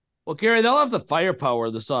 Well, Gery, they'll have the firepower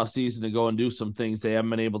this offseason to go and do some things they haven't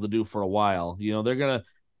been able to do for a while.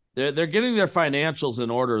 They're getting their financials in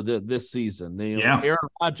order this season. Aaron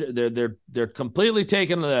Rodgers, they're completely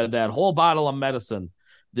taking that whole bottle of medicine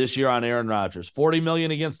this year on Aaron Rodgers. $40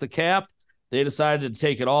 million against the cap. They decided to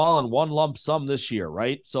take it all in one lump sum this year,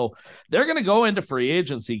 right? So they're going to go into free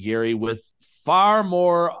agency, Gery, with far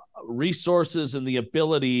more resources and the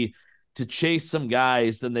ability to chase some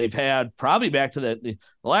guys than they've had probably back to the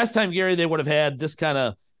last time, Gery, they would have had this kind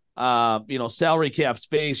of salary cap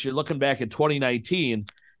space. You're looking back at 2019,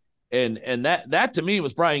 and that to me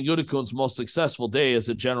was Brian Gutekunst's most successful day as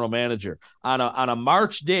a general manager. On a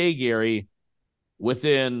March day, Gery,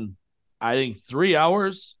 within I think 3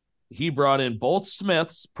 hours, he brought in both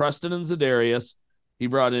Smiths, Preston and Za'Darius. He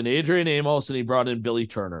brought in Adrian Amos, and he brought in Billy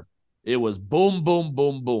Turner. It was boom, boom,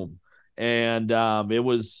 boom, boom, and it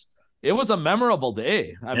was a memorable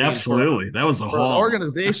day. Absolutely. That was for an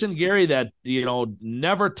organization, Gery, that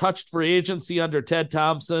never touched free agency under Ted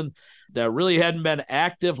Thompson, that really hadn't been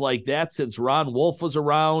active like that since Ron Woelfel was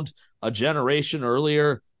around a generation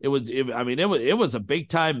earlier. It was a big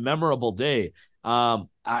time memorable day.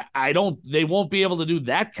 They won't be able to do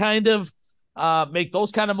that kind of make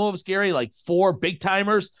those kind of moves, Gery, like 4 big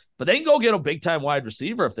timers, but they can go get a big time wide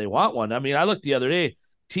receiver if they want one. I mean, I looked the other day,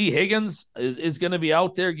 T. Higgins is going to be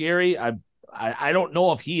out there, Gery. I don't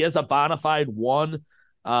know if he is a bona fide one,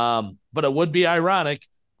 but it would be ironic.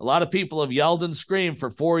 A lot of people have yelled and screamed for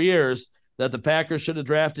 4 years that the Packers should have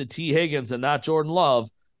drafted T. Higgins and not Jordan Love.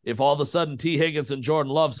 If all of a sudden T. Higgins and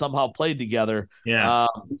Jordan Love somehow played together,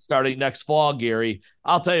 starting next fall, Gery,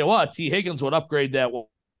 I'll tell you what, T. Higgins would upgrade that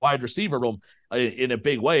wide receiver room in a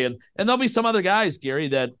big way. And there'll be some other guys, Gery,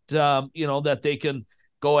 that that they can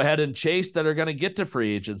go ahead and chase that are going to get to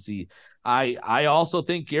free agency. I also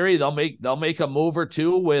think, Gery, they'll make a move or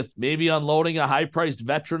two with maybe unloading a high-priced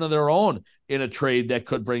veteran of their own in a trade that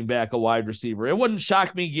could bring back a wide receiver. It wouldn't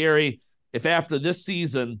shock me, Gery, if after this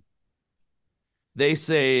season they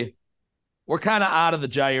say, we're kind of out of the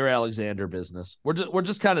Jair Alexander business. We're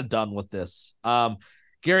just kind of done with this.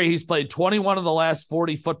 Gery, he's played 21 of the last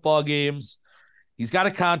 40 football games. He's got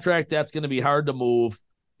a contract that's going to be hard to move.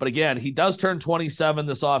 But again, he does turn 27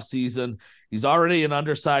 this offseason. He's already an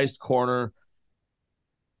undersized corner.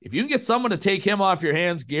 If you can get someone to take him off your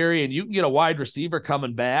hands, Gery, and you can get a wide receiver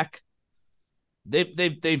coming back,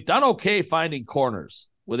 they've done okay finding corners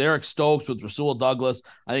with Eric Stokes, with Rasul Douglas.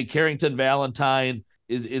 I think Carrington Valentine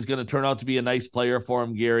is going to turn out to be a nice player for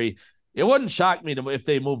him, Gery. It wouldn't shock me if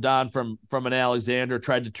they moved on from an Alexander,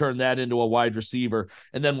 tried to turn that into a wide receiver,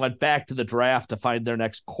 and then went back to the draft to find their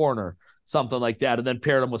next corner, something like that, and then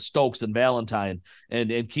paired them with Stokes and Valentine and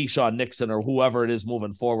Keyshawn Nixon or whoever it is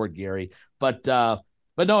moving forward, Gery. But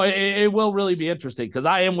no, it will really be interesting because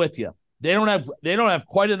I am with you. They don't have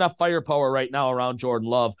quite enough firepower right now around Jordan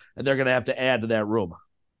Love, and they're going to have to add to that room.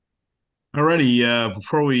 Alrighty,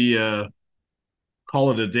 before we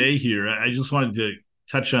call it a day here, I just wanted to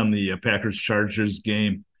touch on the Packers-Chargers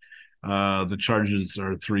game. The Chargers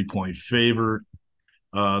are a 3-point favorite.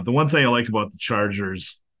 The one thing I like about the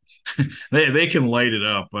Chargers, they can light it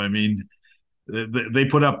up. I mean, they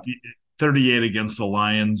put up 38 against the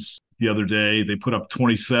Lions the other day. They put up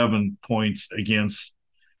 27 points against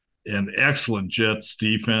an excellent Jets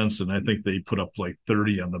defense, and I think they put up like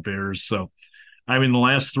 30 on the Bears. So, I mean, the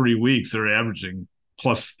last 3 weeks, they're averaging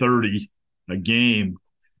plus 30 a game.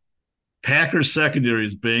 Packers secondary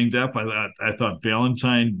is banged up. I thought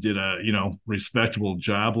Valentine did a respectable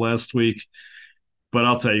job last week, but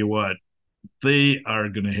I'll tell you what, they are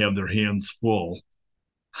going to have their hands full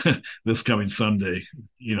this coming Sunday,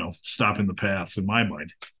 stopping the pass in my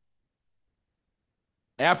mind.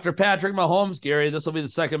 After Patrick Mahomes, Gery, this will be the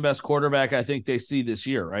second best quarterback I think they see this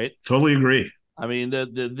year, right? Totally agree. I mean,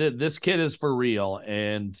 this kid is for real.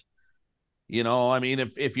 And, I mean,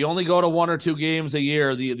 if you only go to 1 or 2 games a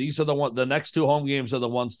year, these are the next 2 home games are the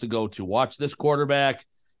ones to go to. Watch this quarterback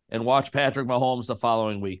and watch Patrick Mahomes the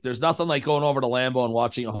following week. There's nothing like going over to Lambeau and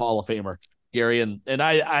watching a Hall of Famer, Gery. And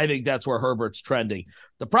I think that's where Herbert's trending.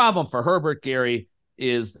 The problem for Herbert, Gery,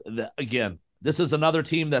 is that, again, this is another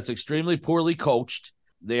team that's extremely poorly coached.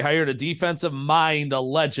 They hired a defensive mind,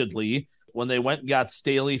 allegedly, when they went and got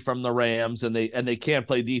Staley from the Rams, and they can't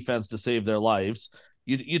play defense to save their lives.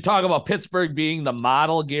 You talk about Pittsburgh being the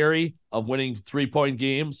model, Gery, of winning 3-point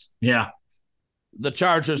games. Yeah. The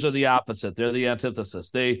Chargers are the opposite. They're the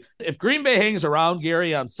antithesis. If Green Bay hangs around,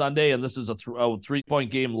 Gery, on Sunday, and this is a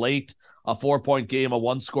 3-point game late, a 4-point game, a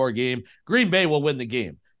 1-score game, Green Bay will win the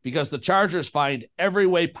game because the Chargers find every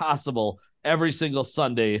way possible every single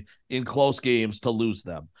Sunday in close games to lose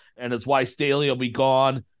them. And it's why Staley will be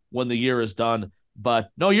gone when the year is done. But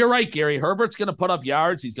no, you're right, Gery. Herbert's going to put up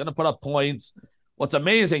yards. He's going to put up points. What's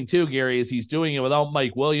amazing, too, Gery, is he's doing it without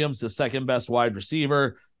Mike Williams, the second best wide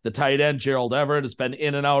receiver. The tight end, Gerald Everett, has been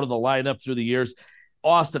in and out of the lineup through the years.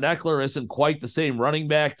 Austin Eckler isn't quite the same running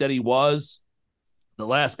back that he was the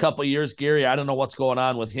last couple of years, Gery. I don't know what's going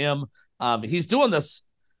on with him. He's doing this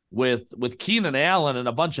with Keenan Allen and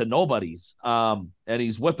a bunch of nobodies. And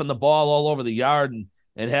he's whipping the ball all over the yard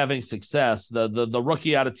and having success. The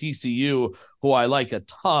rookie out of TCU, who I like a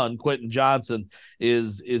ton, Quentin Johnson,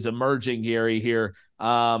 is emerging, Gery, here,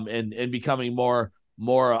 and becoming more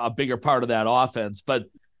a bigger part of that offense. But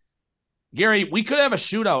Gery, we could have a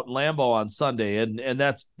shootout in Lambeau on Sunday, and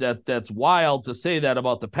that's wild to say that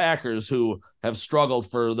about the Packers, who have struggled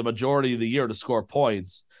for the majority of the year to score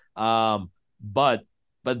points.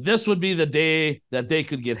 But this would be the day that they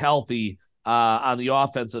could get healthy on the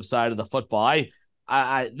offensive side of the football.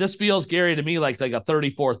 This feels, Gery, to me like a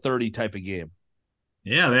 34-30 type of game.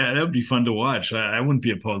 Yeah, that would be fun to watch. I wouldn't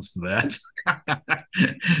be opposed to that.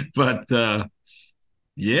 But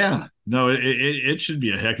yeah, no, it should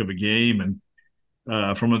be a heck of a game.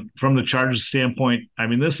 And from the Chargers standpoint, I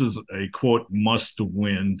mean, this is a quote must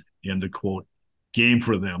win, end of quote, game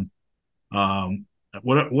for them.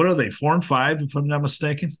 What are they, 4-5 if I'm not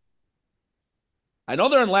mistaken? I know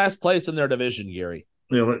they're in last place in their division, Gery.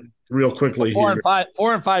 Real quickly,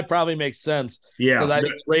 4-5 probably makes sense. Yeah, because I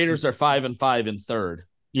think Raiders are 5-5 in third.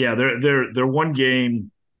 Yeah, they're one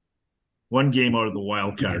game out of the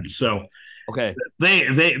wild card. So okay,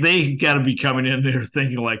 they got to be coming in there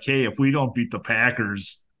thinking like, hey, if we don't beat the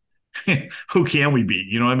Packers, who can we beat?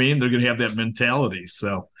 You know what I mean? They're going to have that mentality.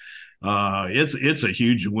 So it's a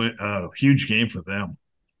huge game for them.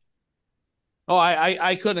 Oh,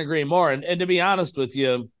 I couldn't agree more. And to be honest with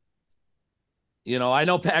you, I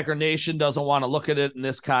know Packer Nation doesn't want to look at it in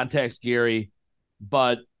this context, Gery,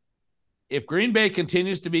 but if Green Bay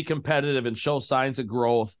continues to be competitive and show signs of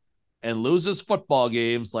growth and loses football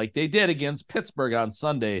games like they did against Pittsburgh on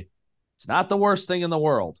Sunday, it's not the worst thing in the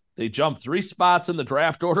world. They jumped 3 spots in the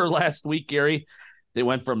draft order last week, Gery. They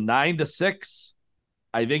went from 9 to 6.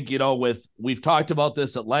 I think, we've talked about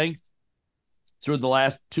this at length through the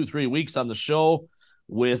last 2-3 weeks on the show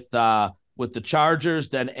with the Chargers,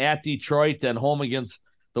 then at Detroit, then home against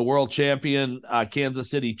the world champion Kansas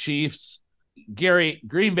City Chiefs. Gery,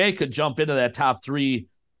 Green Bay could jump into that top 3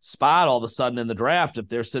 spot all of a sudden in the draft if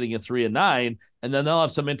they're sitting at 3-9, and then they'll have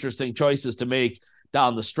some interesting choices to make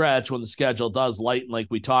down the stretch when the schedule does lighten, like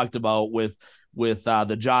we talked about with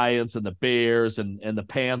the Giants and the Bears and the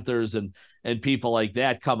Panthers and people like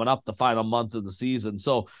that coming up the final month of the season.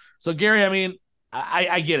 So Gery, I mean,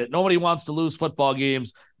 I get it. Nobody wants to lose football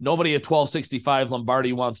games. Nobody at 1265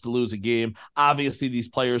 Lombardi wants to lose a game. Obviously, these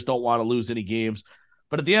players don't want to lose any games.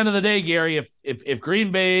 But at the end of the day, Gery, if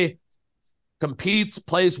Green Bay competes,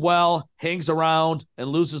 plays well, hangs around, and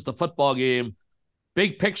loses the football game,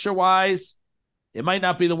 big picture-wise, it might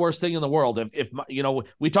not be the worst thing in the world. If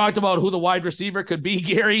we talked about who the wide receiver could be,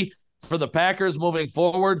 Gery, for the Packers moving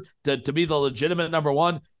forward to be the legitimate number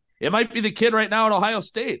one. It might be the kid right now at Ohio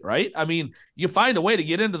State, right? I mean, you find a way to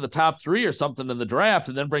get into the top 3 or something in the draft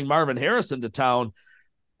and then bring Marvin Harrison to town.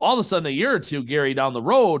 All of a sudden, a year or two, Gery, down the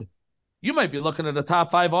road, you might be looking at a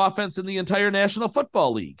top 5 offense in the entire National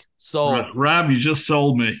Football League. So, Rob, you just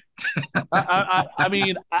sold me. I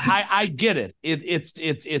mean, I get it.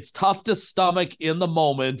 It's tough to stomach in the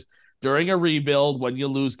moment during a rebuild when you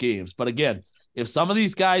lose games. But again, if some of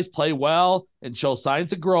these guys play well and show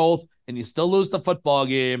signs of growth, and you still lose the football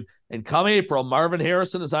game, and come April, Marvin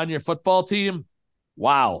Harrison is on your football team,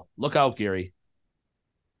 wow, look out, Gery.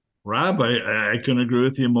 Rob, I couldn't agree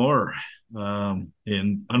with you more.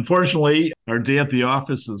 And unfortunately, our day at the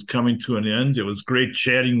office is coming to an end. It was great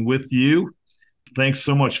chatting with you. Thanks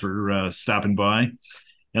so much for stopping by.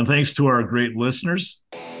 And thanks to our great listeners.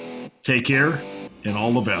 Take care and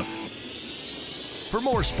all the best. For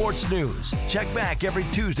more sports news, check back every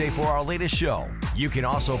Tuesday for our latest show. You can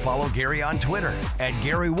also follow Gery on Twitter at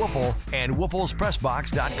Gery Woelfel and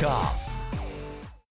WoelfelsPressBox.com.